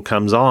commercial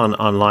comes on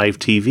live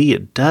TV,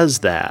 it does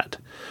that,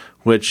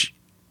 which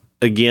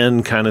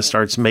again kind of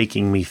starts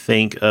making me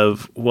think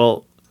of,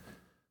 well,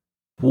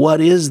 what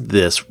is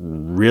this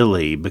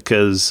really?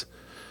 Because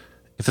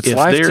if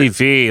live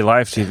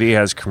TV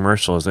has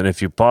commercials, and if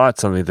you bought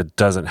something that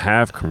doesn't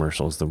have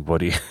commercials, then what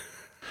do you?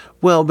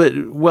 Well, but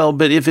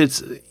if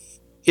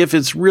if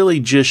it's really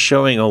just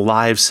showing a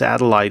live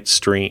satellite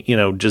stream,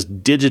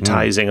 just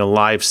digitizing a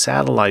live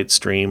satellite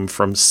stream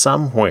from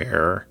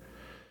somewhere,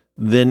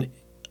 then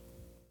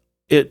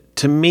it,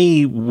 to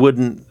me,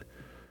 wouldn't.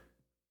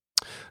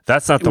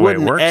 That's not the way it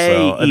works,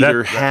 though.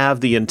 Either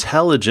have the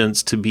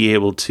intelligence to be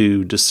able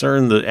to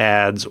discern the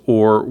ads,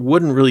 or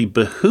wouldn't really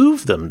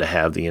behoove them to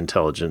have the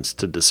intelligence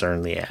to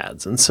discern the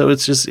ads. And so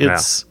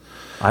it's.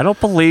 I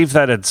don't believe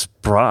that it's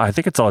I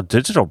think it's all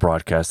digital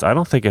broadcast. I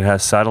don't think it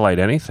has satellite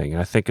anything.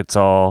 I think it's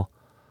all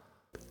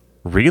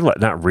relay,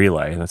 not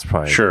relay. That's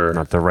probably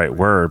not the right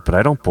word, but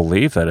I don't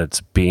believe that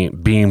it's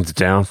beamed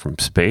down from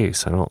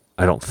space.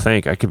 I don't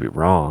think. I could be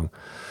wrong.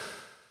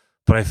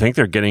 But I think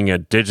they're getting a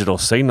digital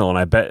signal, and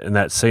I bet and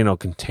that signal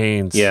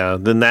contains. Yeah,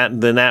 then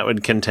that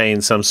would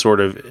contain some sort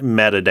of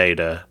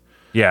metadata.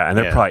 Yeah, and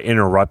they're probably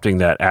interrupting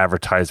that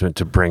advertisement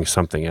to bring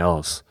something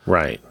else.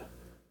 Right.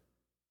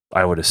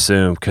 I would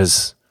assume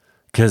because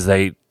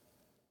they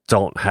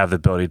don't have the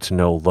ability to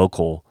know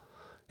local.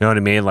 You know what I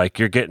mean? Like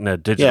you're getting a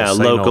digital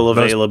signal. Local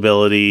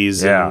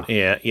availabilities. Yeah.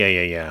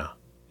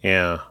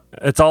 Yeah.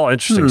 It's all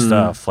interesting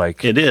stuff.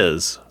 Like it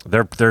is.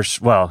 There's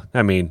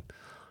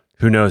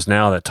who knows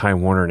now that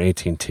Time Warner and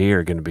AT&T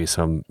are going to be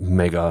some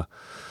mega.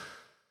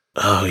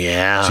 Oh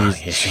yeah,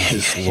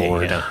 Jesus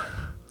Lord! Yeah.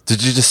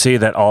 Did you just see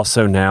that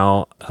also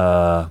now?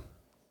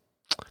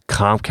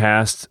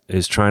 Comcast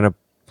is trying to.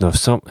 No,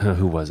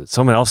 who was it?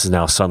 Someone else is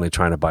now suddenly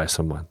trying to buy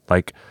someone.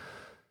 Like,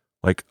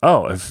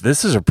 if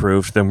this is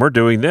approved, then we're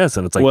doing this,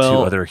 and it's like two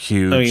other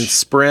huge. I mean,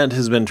 Sprint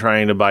has been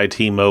trying to buy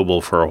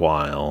T-Mobile for a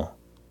while.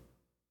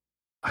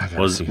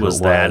 Was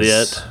that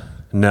it?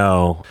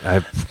 No, I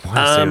want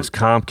to say it was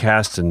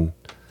Comcast and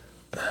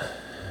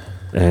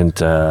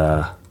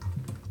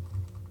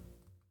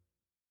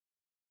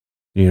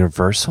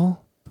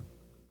Universal.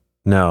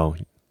 No,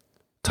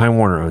 Time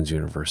Warner owns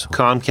Universal.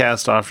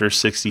 Comcast offers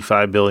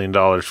 $65 billion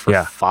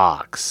for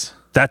Fox.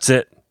 That's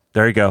it.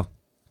 There you go.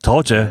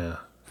 Told you. Yeah.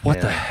 What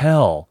the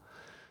hell?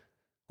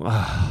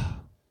 The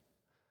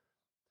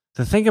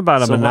thing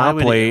about a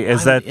monopoly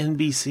is that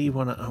NBC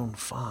want to own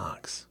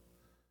Fox.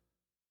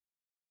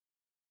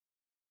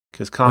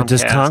 Because Comcast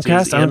does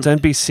Comcast owns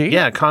NBC?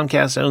 Yeah,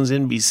 Comcast owns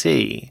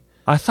NBC.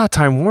 I thought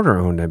Time Warner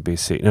owned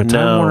NBC. No,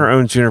 Time Warner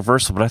owns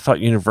Universal, but I thought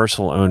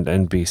Universal owned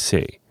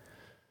NBC.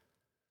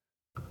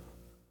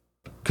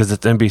 Because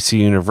it's NBC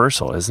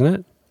Universal, isn't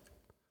it?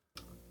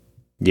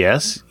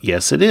 Yes,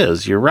 it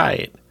is. You're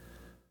right.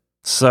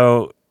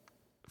 So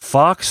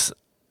Fox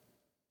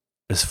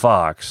is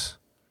Fox.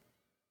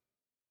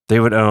 They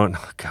would own,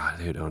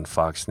 they'd own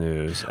Fox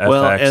News,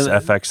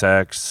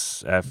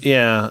 FXX,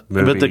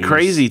 movies. But the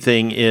crazy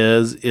thing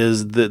is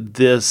that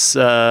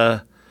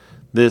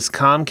this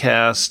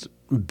Comcast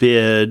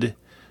bid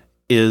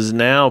is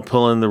now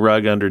pulling the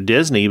rug under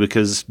Disney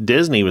because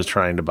Disney was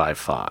trying to buy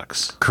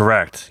Fox.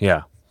 Correct.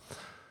 Yeah.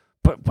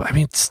 But I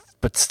mean,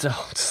 but still,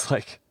 it's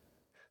like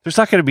there's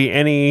not going to be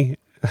any.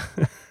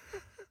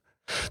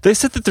 They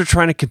said that they're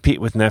trying to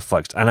compete with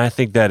Netflix, and I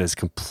think that is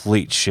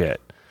complete shit.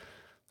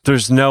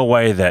 There's no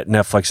way that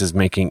Netflix is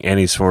making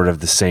any sort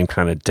of the same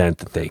kind of dent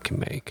that they can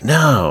make.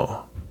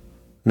 No.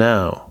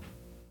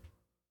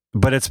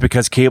 But it's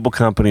because cable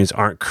companies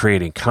aren't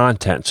creating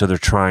content, so they're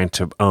trying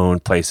to own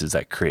places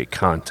that create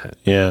content.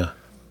 Yeah.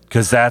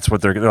 Because that's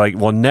what they're like.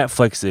 Well,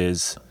 Netflix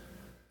is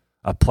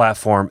a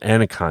platform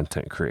and a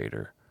content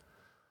creator.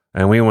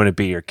 And we want to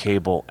be your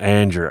cable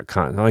and your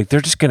content. Like,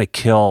 they're just going to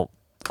kill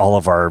all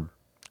of our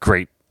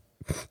great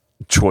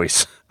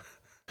choice.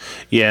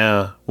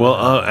 Yeah.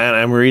 Well, and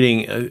I'm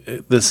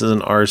reading, this is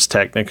an Ars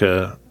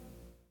Technica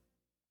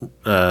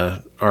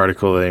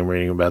article that I'm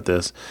reading about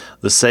this.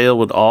 The sale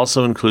would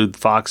also include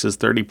Fox's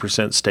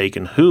 30% stake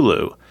in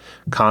Hulu.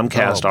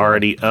 Comcast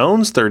already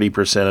owns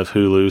 30% of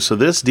Hulu, so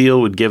this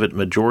deal would give it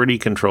majority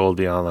control of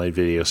the online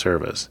video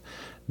service.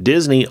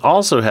 Disney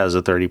also has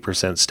a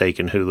 30% stake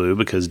in Hulu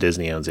because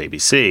Disney owns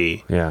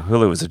ABC. Yeah,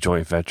 Hulu is a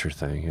joint venture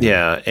thing.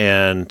 Yeah,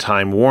 and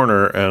Time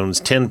Warner owns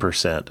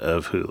 10%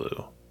 of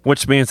Hulu.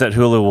 Which means that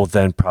Hulu will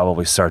then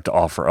probably start to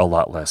offer a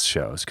lot less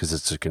shows because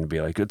it's just going to be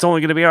like, it's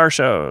only going to be our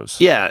shows.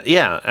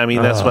 Yeah. I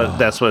mean, that's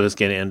what it's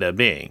going to end up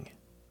being.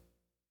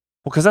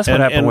 Well, because that's what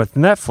happened with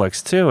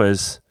Netflix too,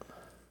 is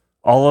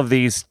all of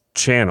these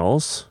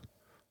channels,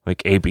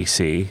 like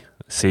ABC,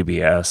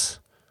 CBS,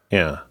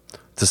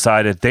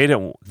 decided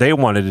they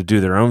wanted to do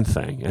their own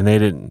thing, and they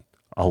didn't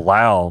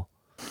allow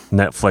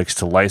Netflix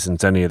to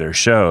license any of their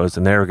shows,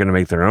 and they were going to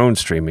make their own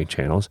streaming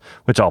channels,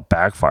 which all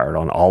backfired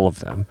on all of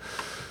them.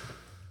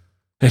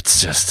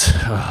 It's just,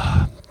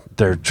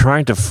 they're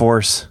trying to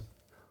force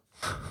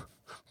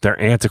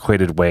their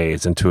antiquated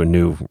ways into a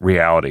new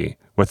reality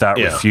without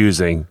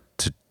refusing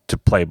to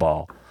play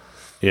ball.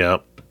 Yeah.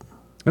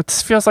 It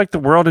feels like the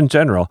world in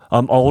general.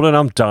 I'm old and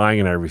I'm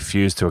dying and I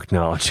refuse to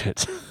acknowledge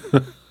it.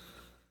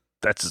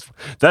 That's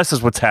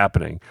just what's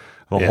happening.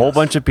 A whole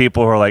bunch of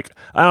people who are like,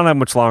 I don't have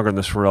much longer in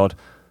this world.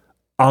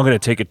 I'm going to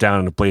take it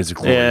down in a blaze of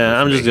glory.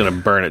 Yeah, I'm just going to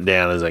burn it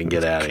down as I can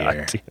get out of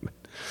here. Damn it.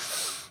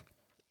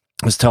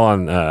 I was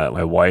telling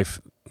my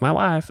wife,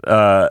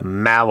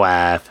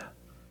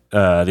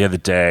 the other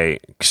day.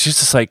 She's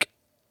just like,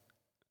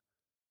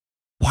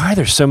 why are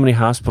there so many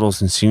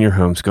hospitals and senior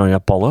homes going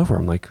up all over?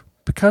 I'm like,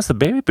 because the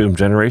baby boom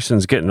generation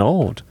is getting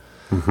old.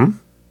 Mm-hmm.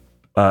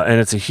 And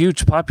it's a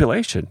huge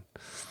population.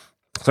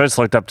 So I just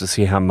looked up to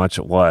see how much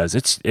it was.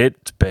 It's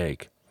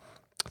big.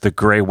 The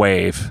gray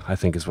wave, I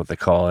think is what they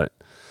call it.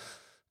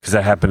 Because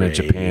that happened in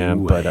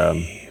Japan. But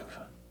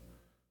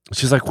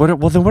she's like, then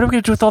what are we going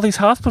to do with all these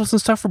hospitals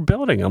and stuff we're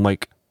building? I'm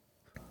like,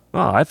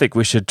 oh, I think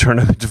we should turn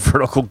them into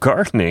vertical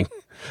gardening,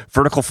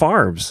 vertical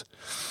farms.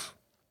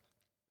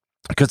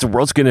 Because the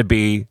world's going to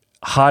be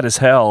hot as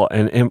hell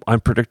and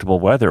unpredictable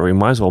weather. We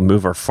might as well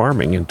move our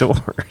farming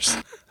indoors.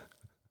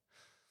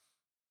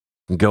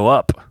 And go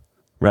up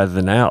rather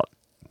than out.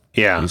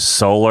 Yeah. Use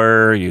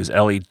solar, use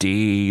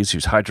LEDs,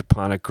 use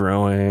hydroponic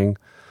growing,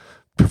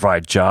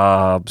 provide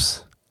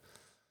jobs,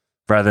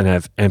 rather than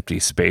have empty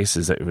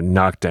spaces that would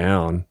knock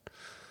down.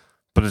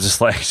 But it's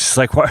just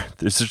like, what?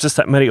 There's just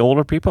that many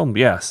older people?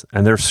 Yes.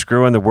 And they're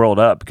screwing the world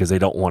up because they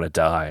don't want to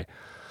die.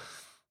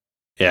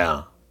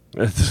 Yeah.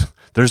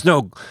 There's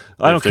no,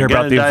 I don't care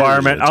about the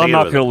environment. I'm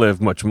not going to live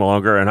much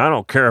longer, and I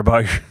don't care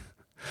about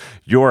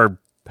your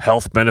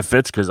health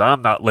benefits because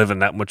I'm not living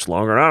that much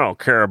longer. And I don't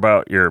care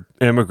about your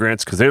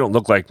immigrants because they don't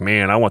look like me,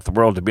 and I want the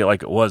world to be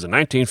like it was in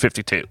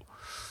 1952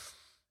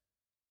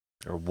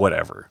 or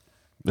whatever.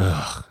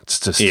 Ugh, it's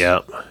just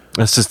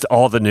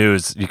all the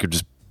news you could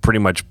just pretty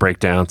much break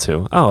down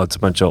to, oh, it's a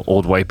bunch of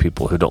old white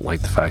people who don't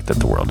like the fact that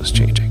the world is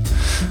changing.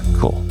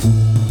 Cool.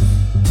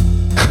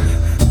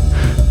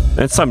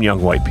 And some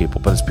young white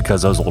people, but it's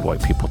because those old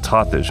white people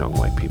taught those young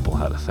white people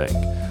how to think.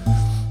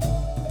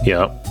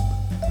 Yep.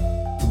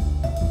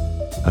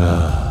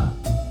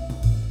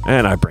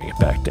 And I bring it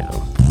back down.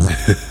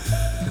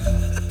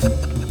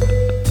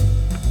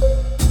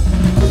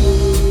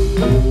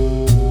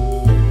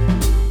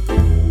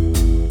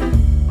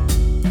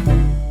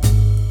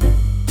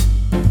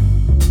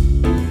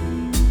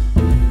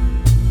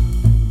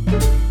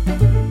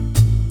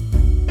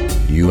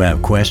 You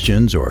have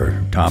questions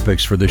or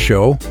topics for the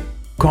show?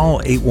 Call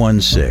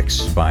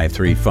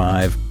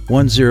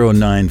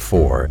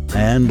 816-535-1094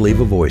 and leave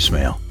a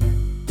voicemail.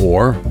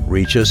 Or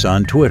reach us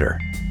on Twitter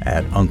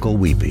 @Uncle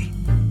Weepy.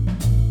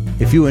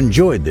 If you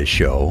enjoyed this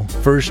show,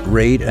 first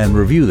rate and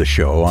review the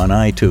show on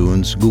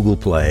iTunes, Google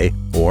Play,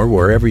 or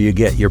wherever you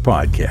get your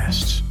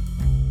podcasts.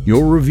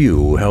 Your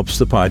review helps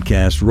the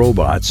podcast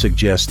robot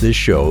suggest this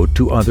show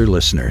to other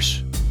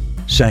listeners.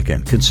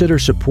 Second, consider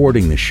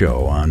supporting the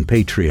show on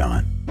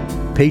Patreon.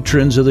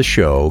 Patrons of the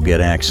show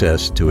get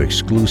access to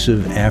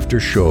exclusive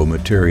after-show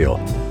material.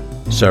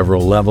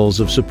 Several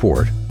levels of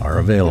support are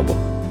available.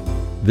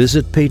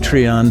 Visit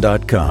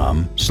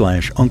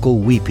patreon.com/Uncle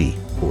Weepy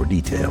for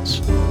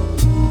details.